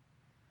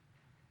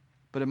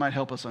 but it might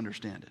help us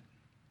understand it.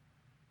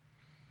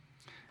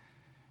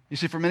 You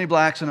see, for many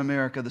blacks in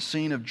America, the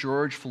scene of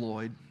George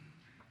Floyd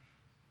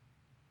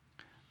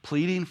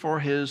pleading for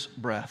his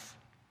breath,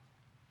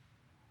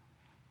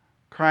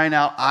 crying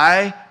out,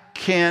 "I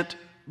can't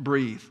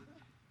breathe.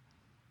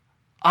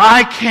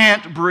 I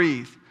can't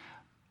breathe,"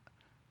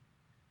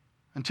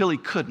 until he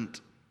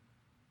couldn't,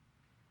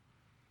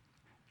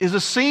 is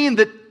a scene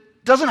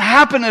that doesn't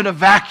happen in a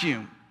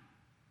vacuum.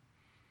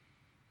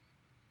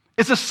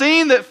 It's a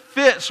scene that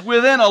fits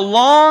within a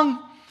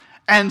long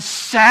and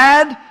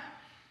sad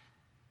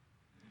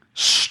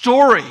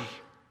story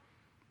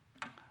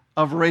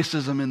of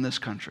racism in this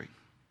country.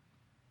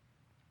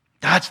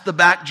 That's the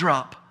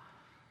backdrop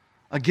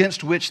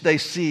against which they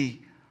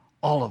see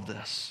all of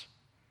this.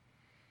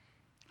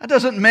 That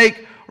doesn't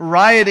make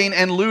rioting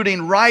and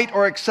looting right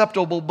or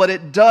acceptable, but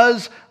it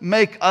does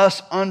make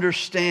us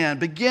understand,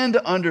 begin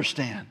to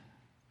understand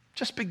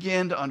just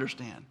begin to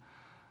understand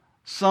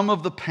some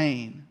of the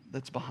pain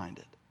that's behind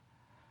it.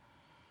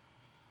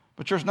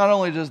 But church, not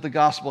only does the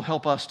gospel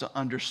help us to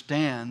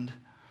understand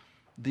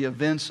the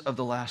events of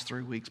the last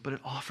 3 weeks, but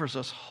it offers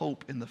us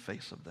hope in the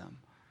face of them.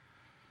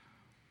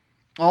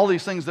 All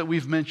these things that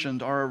we've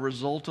mentioned are a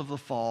result of the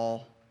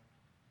fall.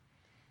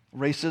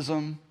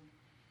 Racism,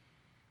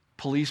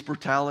 police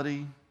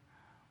brutality,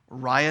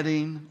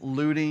 rioting,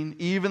 looting,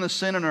 even the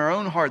sin in our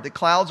own heart that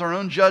clouds our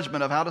own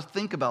judgment of how to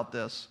think about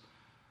this.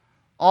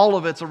 All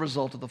of it's a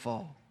result of the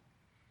fall.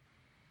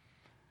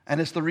 And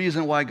it's the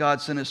reason why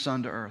God sent His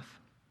Son to earth.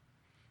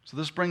 So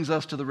this brings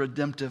us to the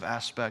redemptive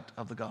aspect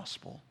of the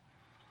gospel.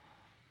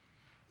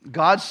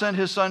 God sent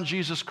His Son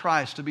Jesus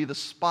Christ to be the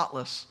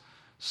spotless,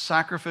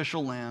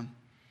 sacrificial lamb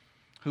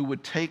who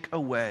would take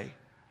away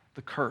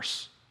the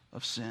curse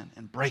of sin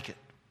and break it.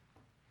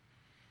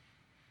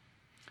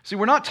 See,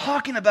 we're not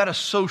talking about a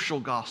social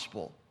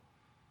gospel.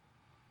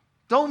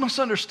 Don't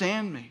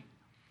misunderstand me.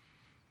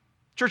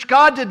 Church,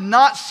 God did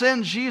not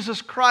send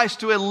Jesus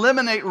Christ to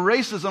eliminate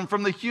racism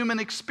from the human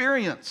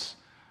experience.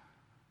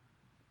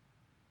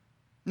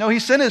 No, He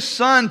sent His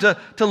Son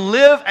to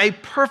live a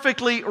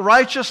perfectly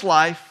righteous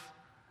life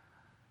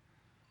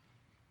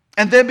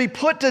and then be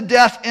put to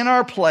death in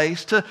our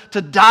place,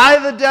 to die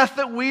the death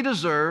that we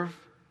deserve,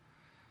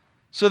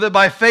 so that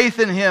by faith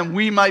in Him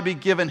we might be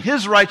given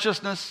His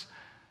righteousness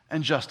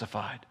and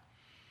justified.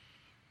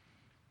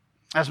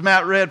 As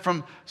Matt read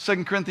from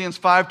 2 Corinthians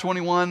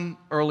 5:21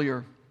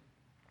 earlier,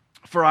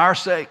 for our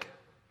sake,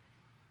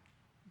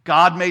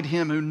 God made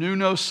Him who knew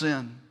no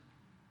sin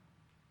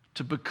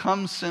to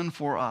become sin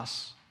for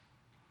us,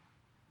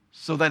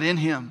 so that in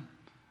Him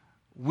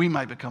we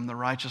might become the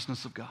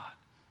righteousness of God.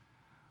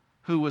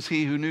 Who was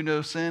He who knew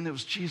no sin? It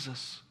was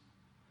Jesus.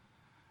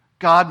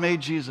 God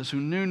made Jesus, who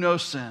knew no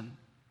sin,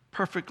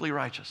 perfectly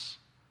righteous,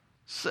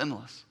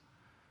 sinless,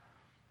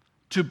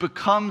 to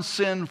become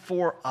sin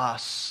for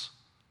us,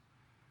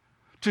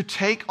 to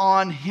take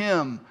on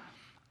Him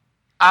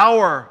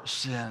our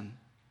sin,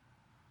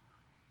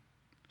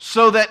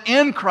 so that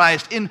in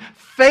Christ, in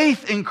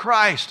faith in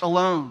Christ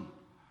alone,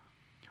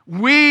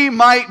 we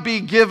might be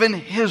given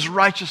His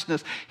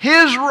righteousness.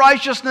 His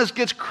righteousness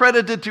gets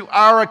credited to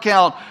our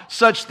account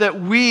such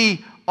that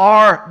we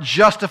are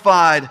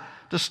justified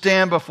to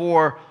stand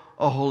before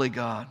a holy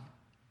God.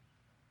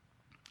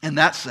 In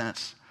that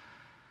sense,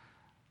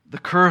 the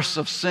curse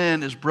of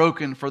sin is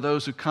broken for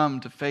those who come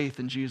to faith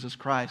in Jesus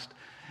Christ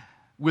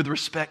with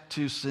respect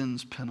to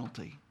sin's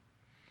penalty.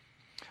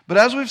 But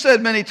as we've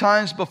said many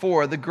times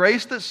before, the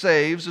grace that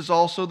saves is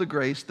also the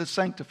grace that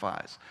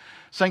sanctifies.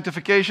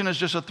 Sanctification is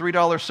just a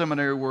 $3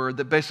 seminary word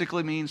that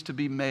basically means to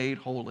be made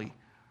holy.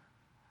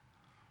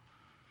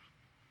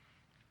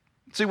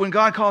 See, when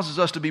God causes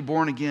us to be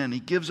born again, He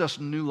gives us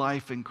new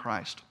life in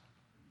Christ.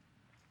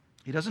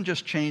 He doesn't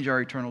just change our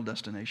eternal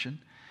destination.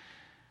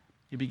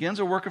 He begins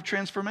a work of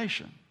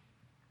transformation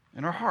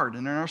in our heart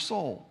and in our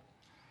soul,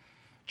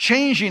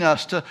 changing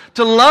us to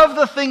love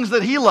the things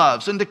that He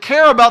loves and to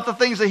care about the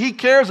things that He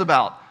cares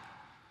about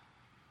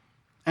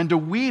and to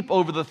weep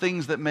over the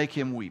things that make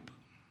Him weep.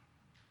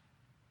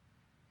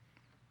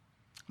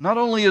 Not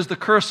only is the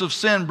curse of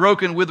sin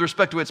broken with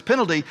respect to its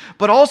penalty,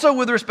 but also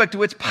with respect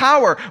to its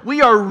power.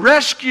 We are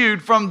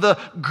rescued from the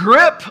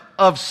grip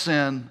of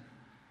sin,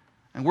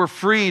 and we're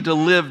free to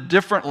live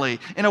differently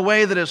in a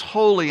way that is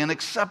holy and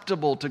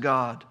acceptable to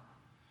God.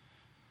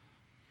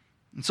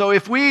 And so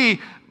if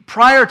we,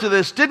 prior to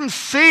this,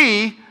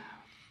 prior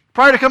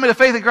to coming to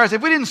faith in Christ,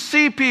 if we didn't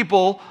see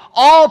people,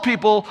 all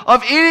people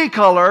of any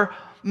color,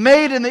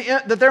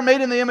 that they're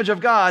made in the image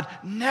of God,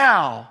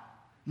 now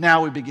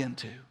we begin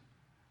to.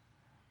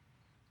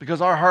 Because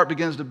our heart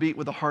begins to beat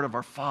with the heart of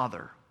our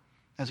Father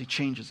as He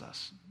changes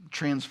us,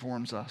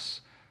 transforms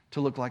us to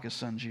look like His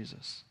Son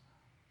Jesus.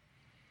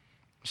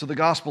 So the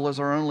gospel is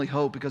our only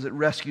hope because it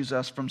rescues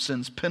us from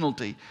sin's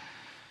penalty.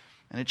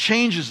 And it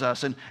changes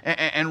us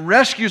and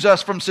rescues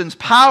us from sin's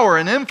power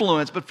and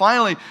influence. But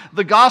finally,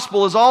 the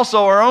gospel is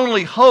also our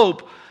only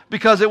hope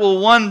because it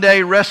will one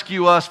day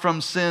rescue us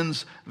from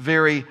sin's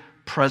very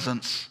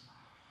presence.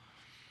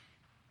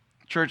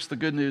 Church, the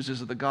good news is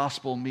that the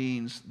gospel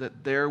means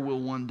that there will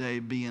one day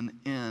be an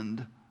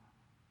end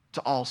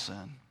to all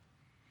sin,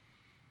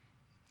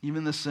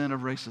 even the sin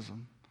of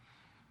racism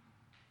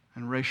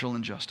and racial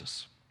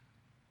injustice.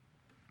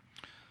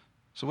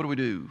 So what do we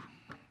do?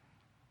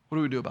 What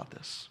do we do about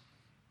this?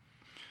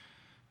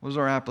 What is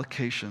our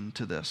application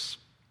to this?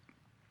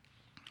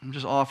 I'm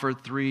just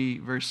offered 3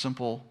 very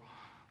simple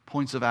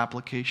points of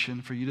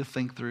application for you to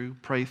think through,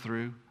 pray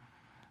through,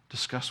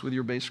 discuss with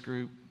your base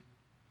group.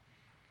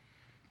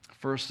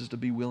 First is to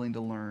be willing to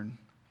learn.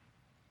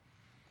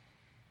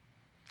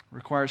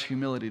 Requires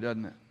humility,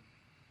 doesn't it?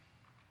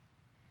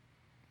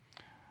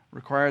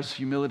 Requires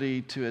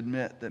humility to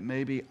admit that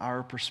maybe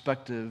our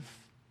perspective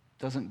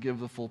doesn't give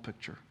the full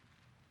picture.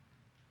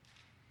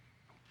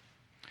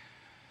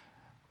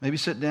 Maybe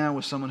sit down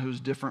with someone who's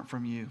different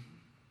from you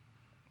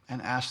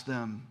and ask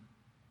them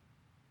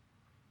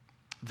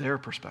their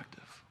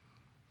perspective.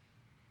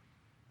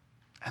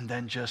 And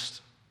then just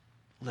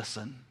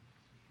listen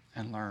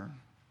and learn.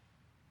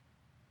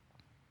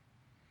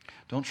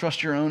 Don't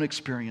trust your own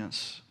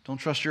experience. Don't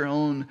trust your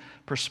own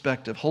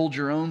perspective. Hold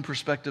your own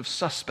perspective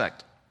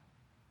suspect.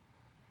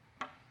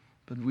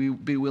 But we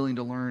be willing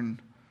to learn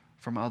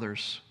from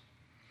others.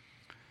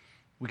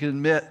 We can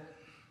admit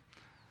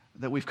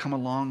that we've come a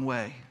long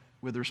way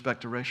with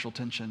respect to racial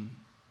tension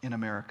in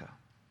America.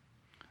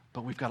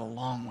 But we've got a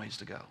long ways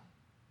to go.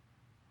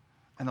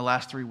 And the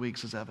last 3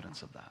 weeks is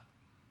evidence of that.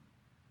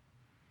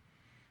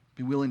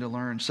 Be willing to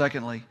learn.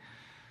 Secondly,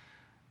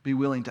 be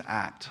willing to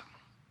act.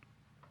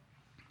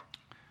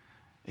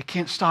 It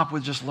can't stop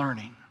with just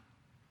learning.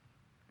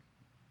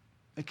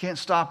 It can't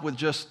stop with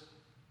just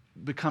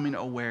becoming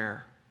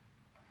aware.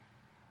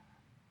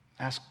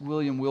 Ask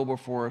William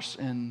Wilberforce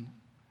in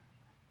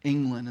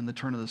England in the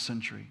turn of the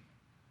century.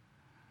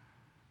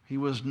 He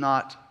was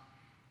not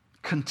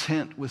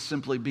content with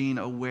simply being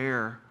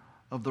aware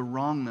of the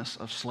wrongness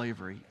of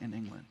slavery in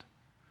England.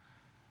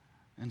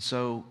 And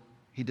so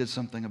he did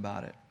something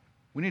about it.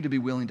 We need to be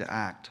willing to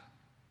act.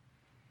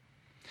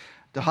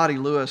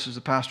 Dhati Lewis is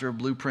the pastor of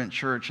Blueprint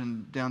Church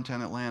in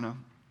downtown Atlanta.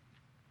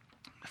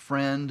 A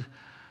friend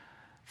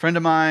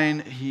of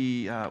mine.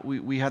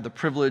 We had the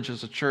privilege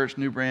as a church,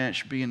 New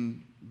Branch,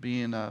 being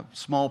a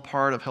small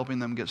part of helping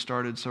them get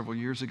started several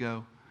years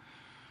ago.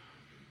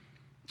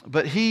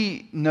 But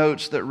he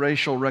notes that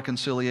racial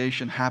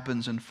reconciliation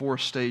happens in 4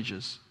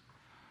 stages.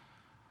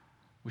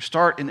 We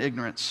start in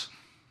ignorance.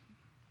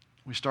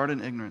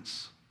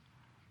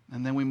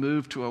 And then we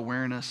move to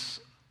awareness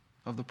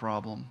of the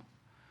problem.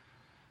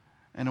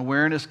 And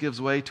awareness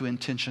gives way to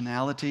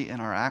intentionality in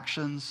our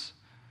actions,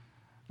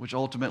 which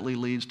ultimately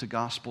leads to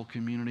gospel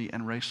community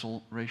and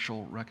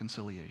racial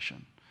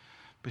reconciliation.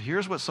 But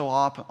here's what so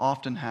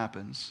often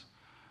happens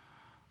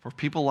for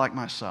people like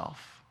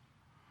myself.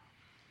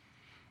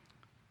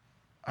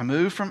 I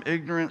move from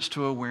ignorance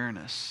to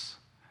awareness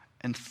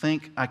and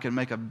think I can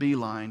make a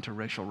beeline to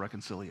racial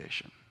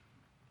reconciliation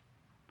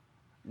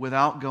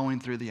without going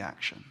through the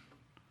action.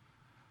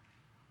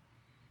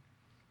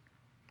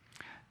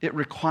 It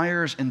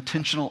requires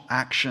intentional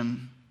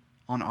action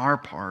on our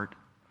part,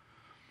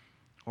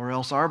 or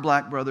else our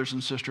black brothers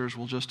and sisters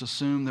will just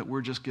assume that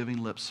we're just giving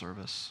lip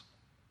service.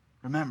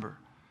 Remember,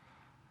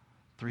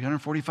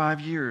 345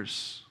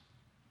 years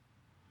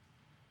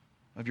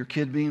of your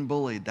kid being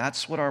bullied.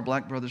 That's what our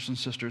black brothers and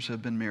sisters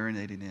have been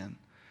marinating in.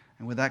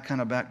 And with that kind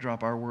of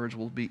backdrop, our words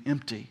will be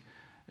empty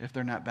if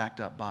they're not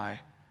backed up by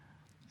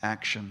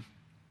action.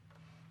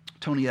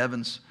 Tony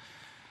Evans,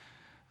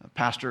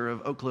 pastor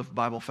of Oak Cliff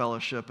Bible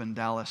Fellowship in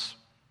Dallas,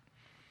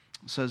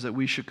 says that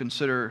we should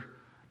consider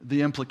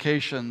the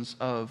implications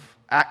of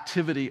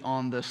activity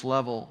on this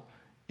level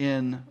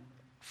in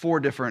 4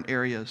 different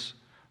areas.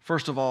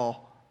 First of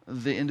all,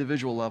 the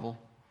individual level.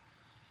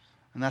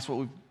 And that's what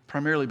we've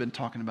primarily been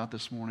talking about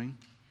this morning.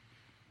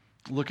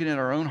 Looking at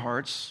our own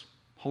hearts,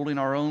 holding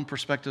our own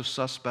perspective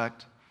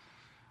suspect,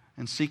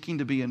 and seeking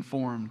to be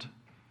informed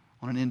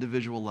on an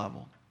individual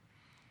level.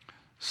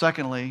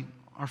 Secondly,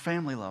 our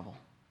family level.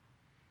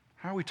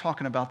 How are we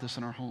talking about this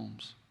in our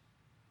homes?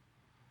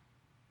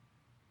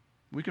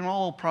 We can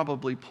all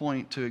probably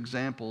point to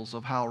examples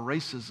of how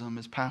racism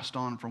is passed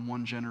on from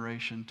one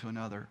generation to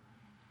another.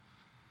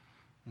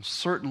 And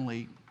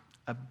certainly,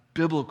 a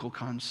biblical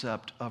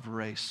concept of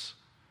race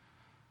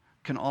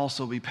can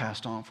also be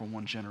passed on from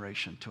one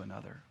generation to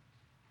another.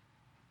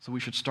 So we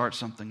should start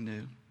something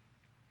new.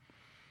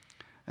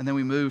 And then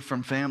we move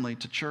from family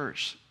to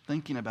church,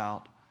 thinking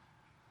about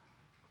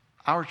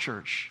our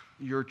church,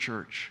 your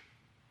church.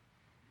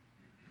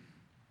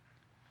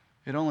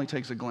 It only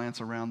takes a glance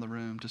around the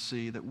room to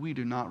see that we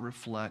do not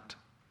reflect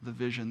the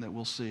vision that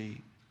we'll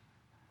see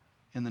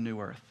in the new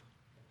earth.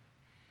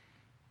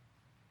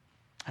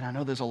 And I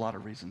know there's a lot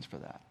of reasons for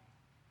that.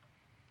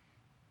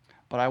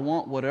 But I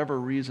want whatever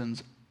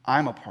reasons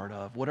I'm a part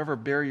of, whatever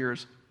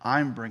barriers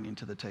I'm bringing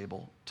to the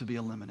table, to be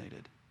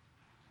eliminated.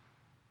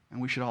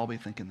 And we should all be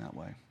thinking that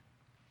way.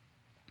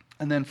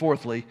 And then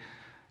fourthly,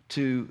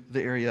 to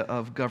the area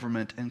of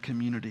government and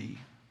community.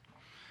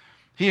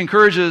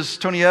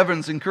 Tony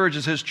Evans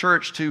encourages his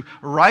church to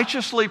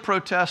righteously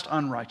protest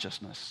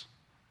unrighteousness.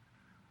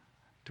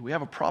 Do we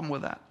have a problem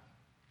with that?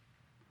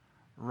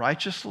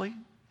 Righteously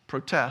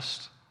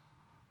protest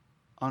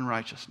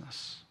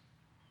unrighteousness.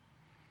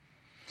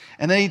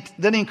 And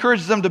then he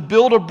encourages them to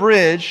build a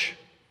bridge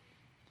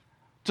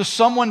to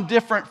someone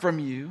different from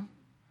you.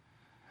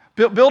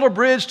 Build a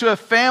bridge to a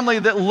family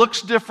that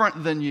looks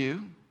different than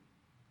you.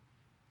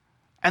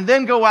 And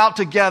then go out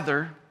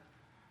together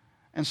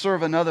and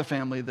serve another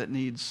family that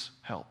needs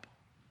help.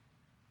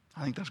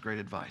 I think that's great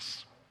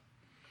advice.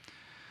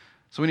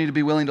 So we need to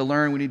be willing to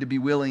learn. We need to be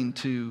willing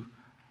to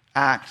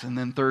act. And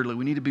then thirdly,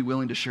 we need to be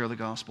willing to share the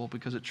gospel,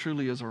 because it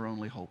truly is our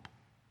only hope.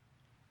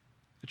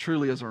 It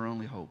truly is our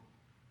only hope.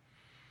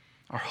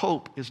 Our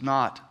hope is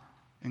not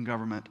in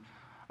government.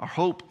 Our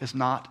hope is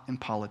not in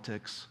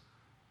politics.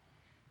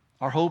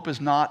 Our hope is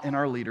not in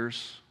our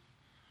leaders.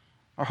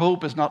 Our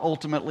hope is not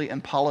ultimately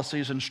in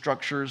policies and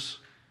structures.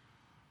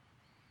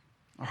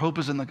 Our hope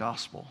is in the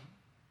gospel.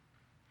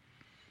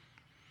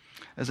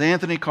 As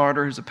Anthony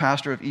Carter, who's a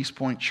pastor of East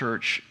Point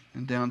Church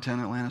in downtown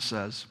Atlanta,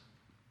 says,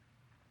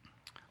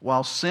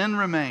 while sin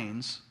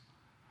remains,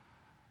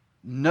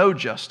 no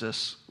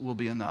justice will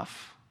be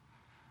enough,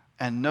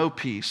 and no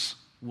peace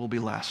will be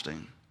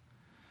lasting.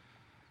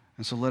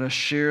 And so let us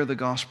share the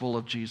gospel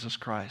of Jesus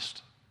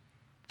Christ,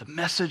 the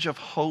message of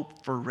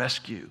hope for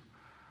rescue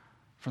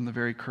from the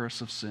very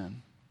curse of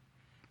sin.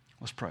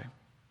 Let's pray.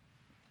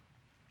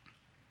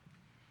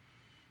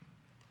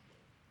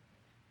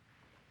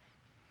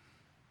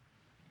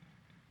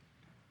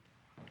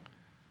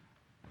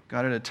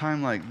 God, at a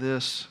time like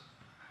this,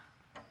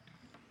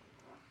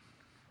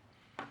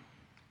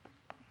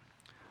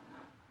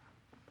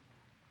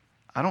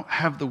 I don't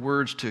have the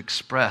words to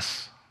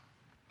express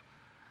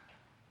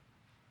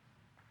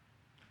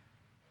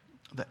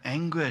the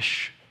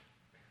anguish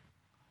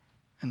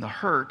and the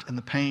hurt and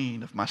the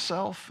pain of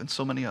myself and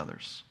so many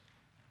others.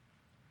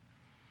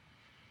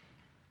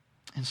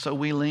 And so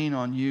we lean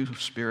on you,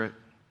 Spirit,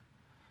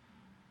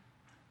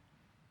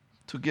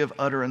 to give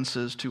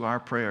utterances to our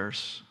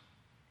prayers.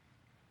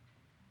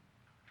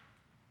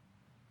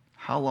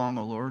 How long,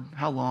 O Lord?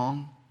 How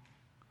long?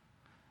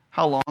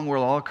 How long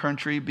will our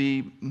country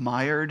be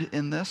mired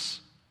in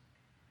this?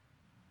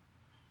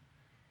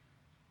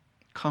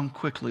 Come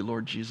quickly,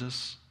 Lord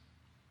Jesus.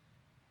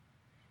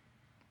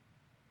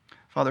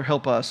 Father,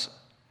 help us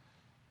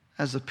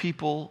as the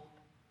people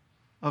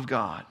of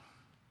God,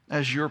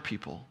 as your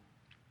people,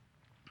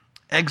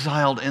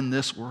 exiled in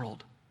this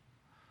world,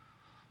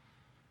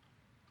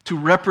 to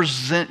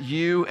represent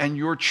you and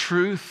your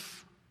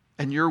truth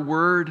and your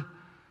word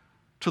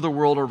to the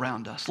world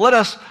around us. Let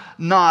us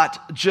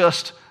not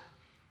just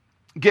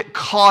get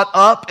caught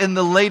up in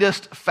the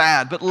latest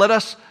fad, but let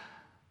us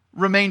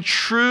remain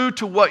true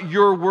to what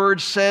your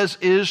word says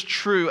is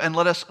true, and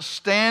let us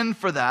stand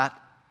for that.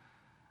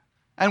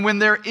 And when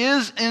there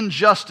is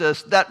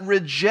injustice that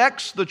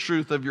rejects the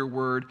truth of your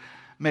word,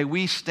 may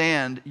we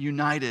stand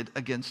united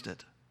against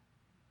it.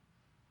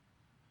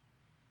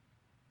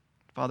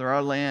 Father,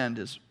 our land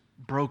is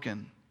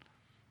broken.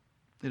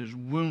 It is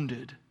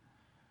wounded.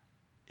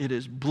 It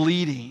is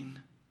bleeding.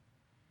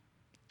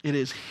 It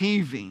is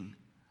heaving.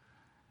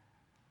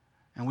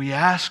 And we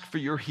ask for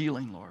your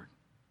healing, Lord.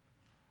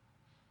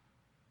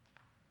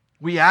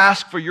 We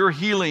ask for your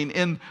healing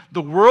in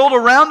the world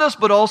around us,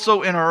 but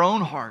also in our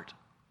own heart.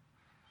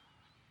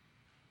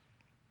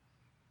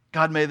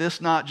 God, may this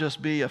not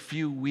just be a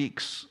few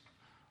weeks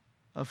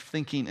of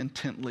thinking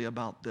intently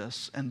about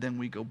this, and then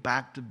we go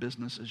back to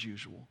business as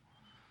usual.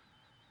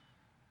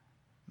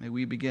 May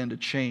we begin to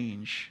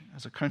change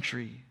as a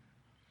country,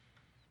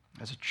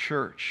 as a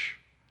church,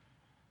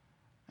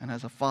 and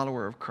as a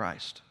follower of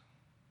Christ.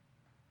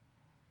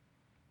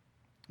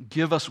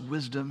 Give us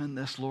wisdom in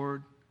this,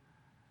 Lord.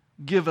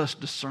 Give us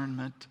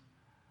discernment.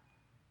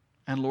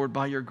 And Lord,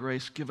 by your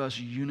grace, give us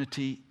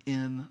unity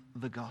in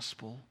the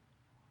gospel.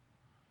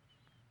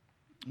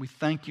 We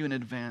thank you in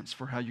advance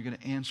for how you're going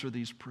to answer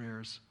these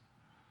prayers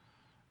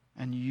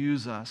and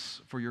use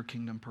us for your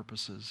kingdom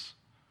purposes.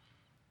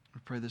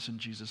 We pray this in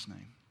Jesus'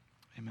 name.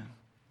 Amen.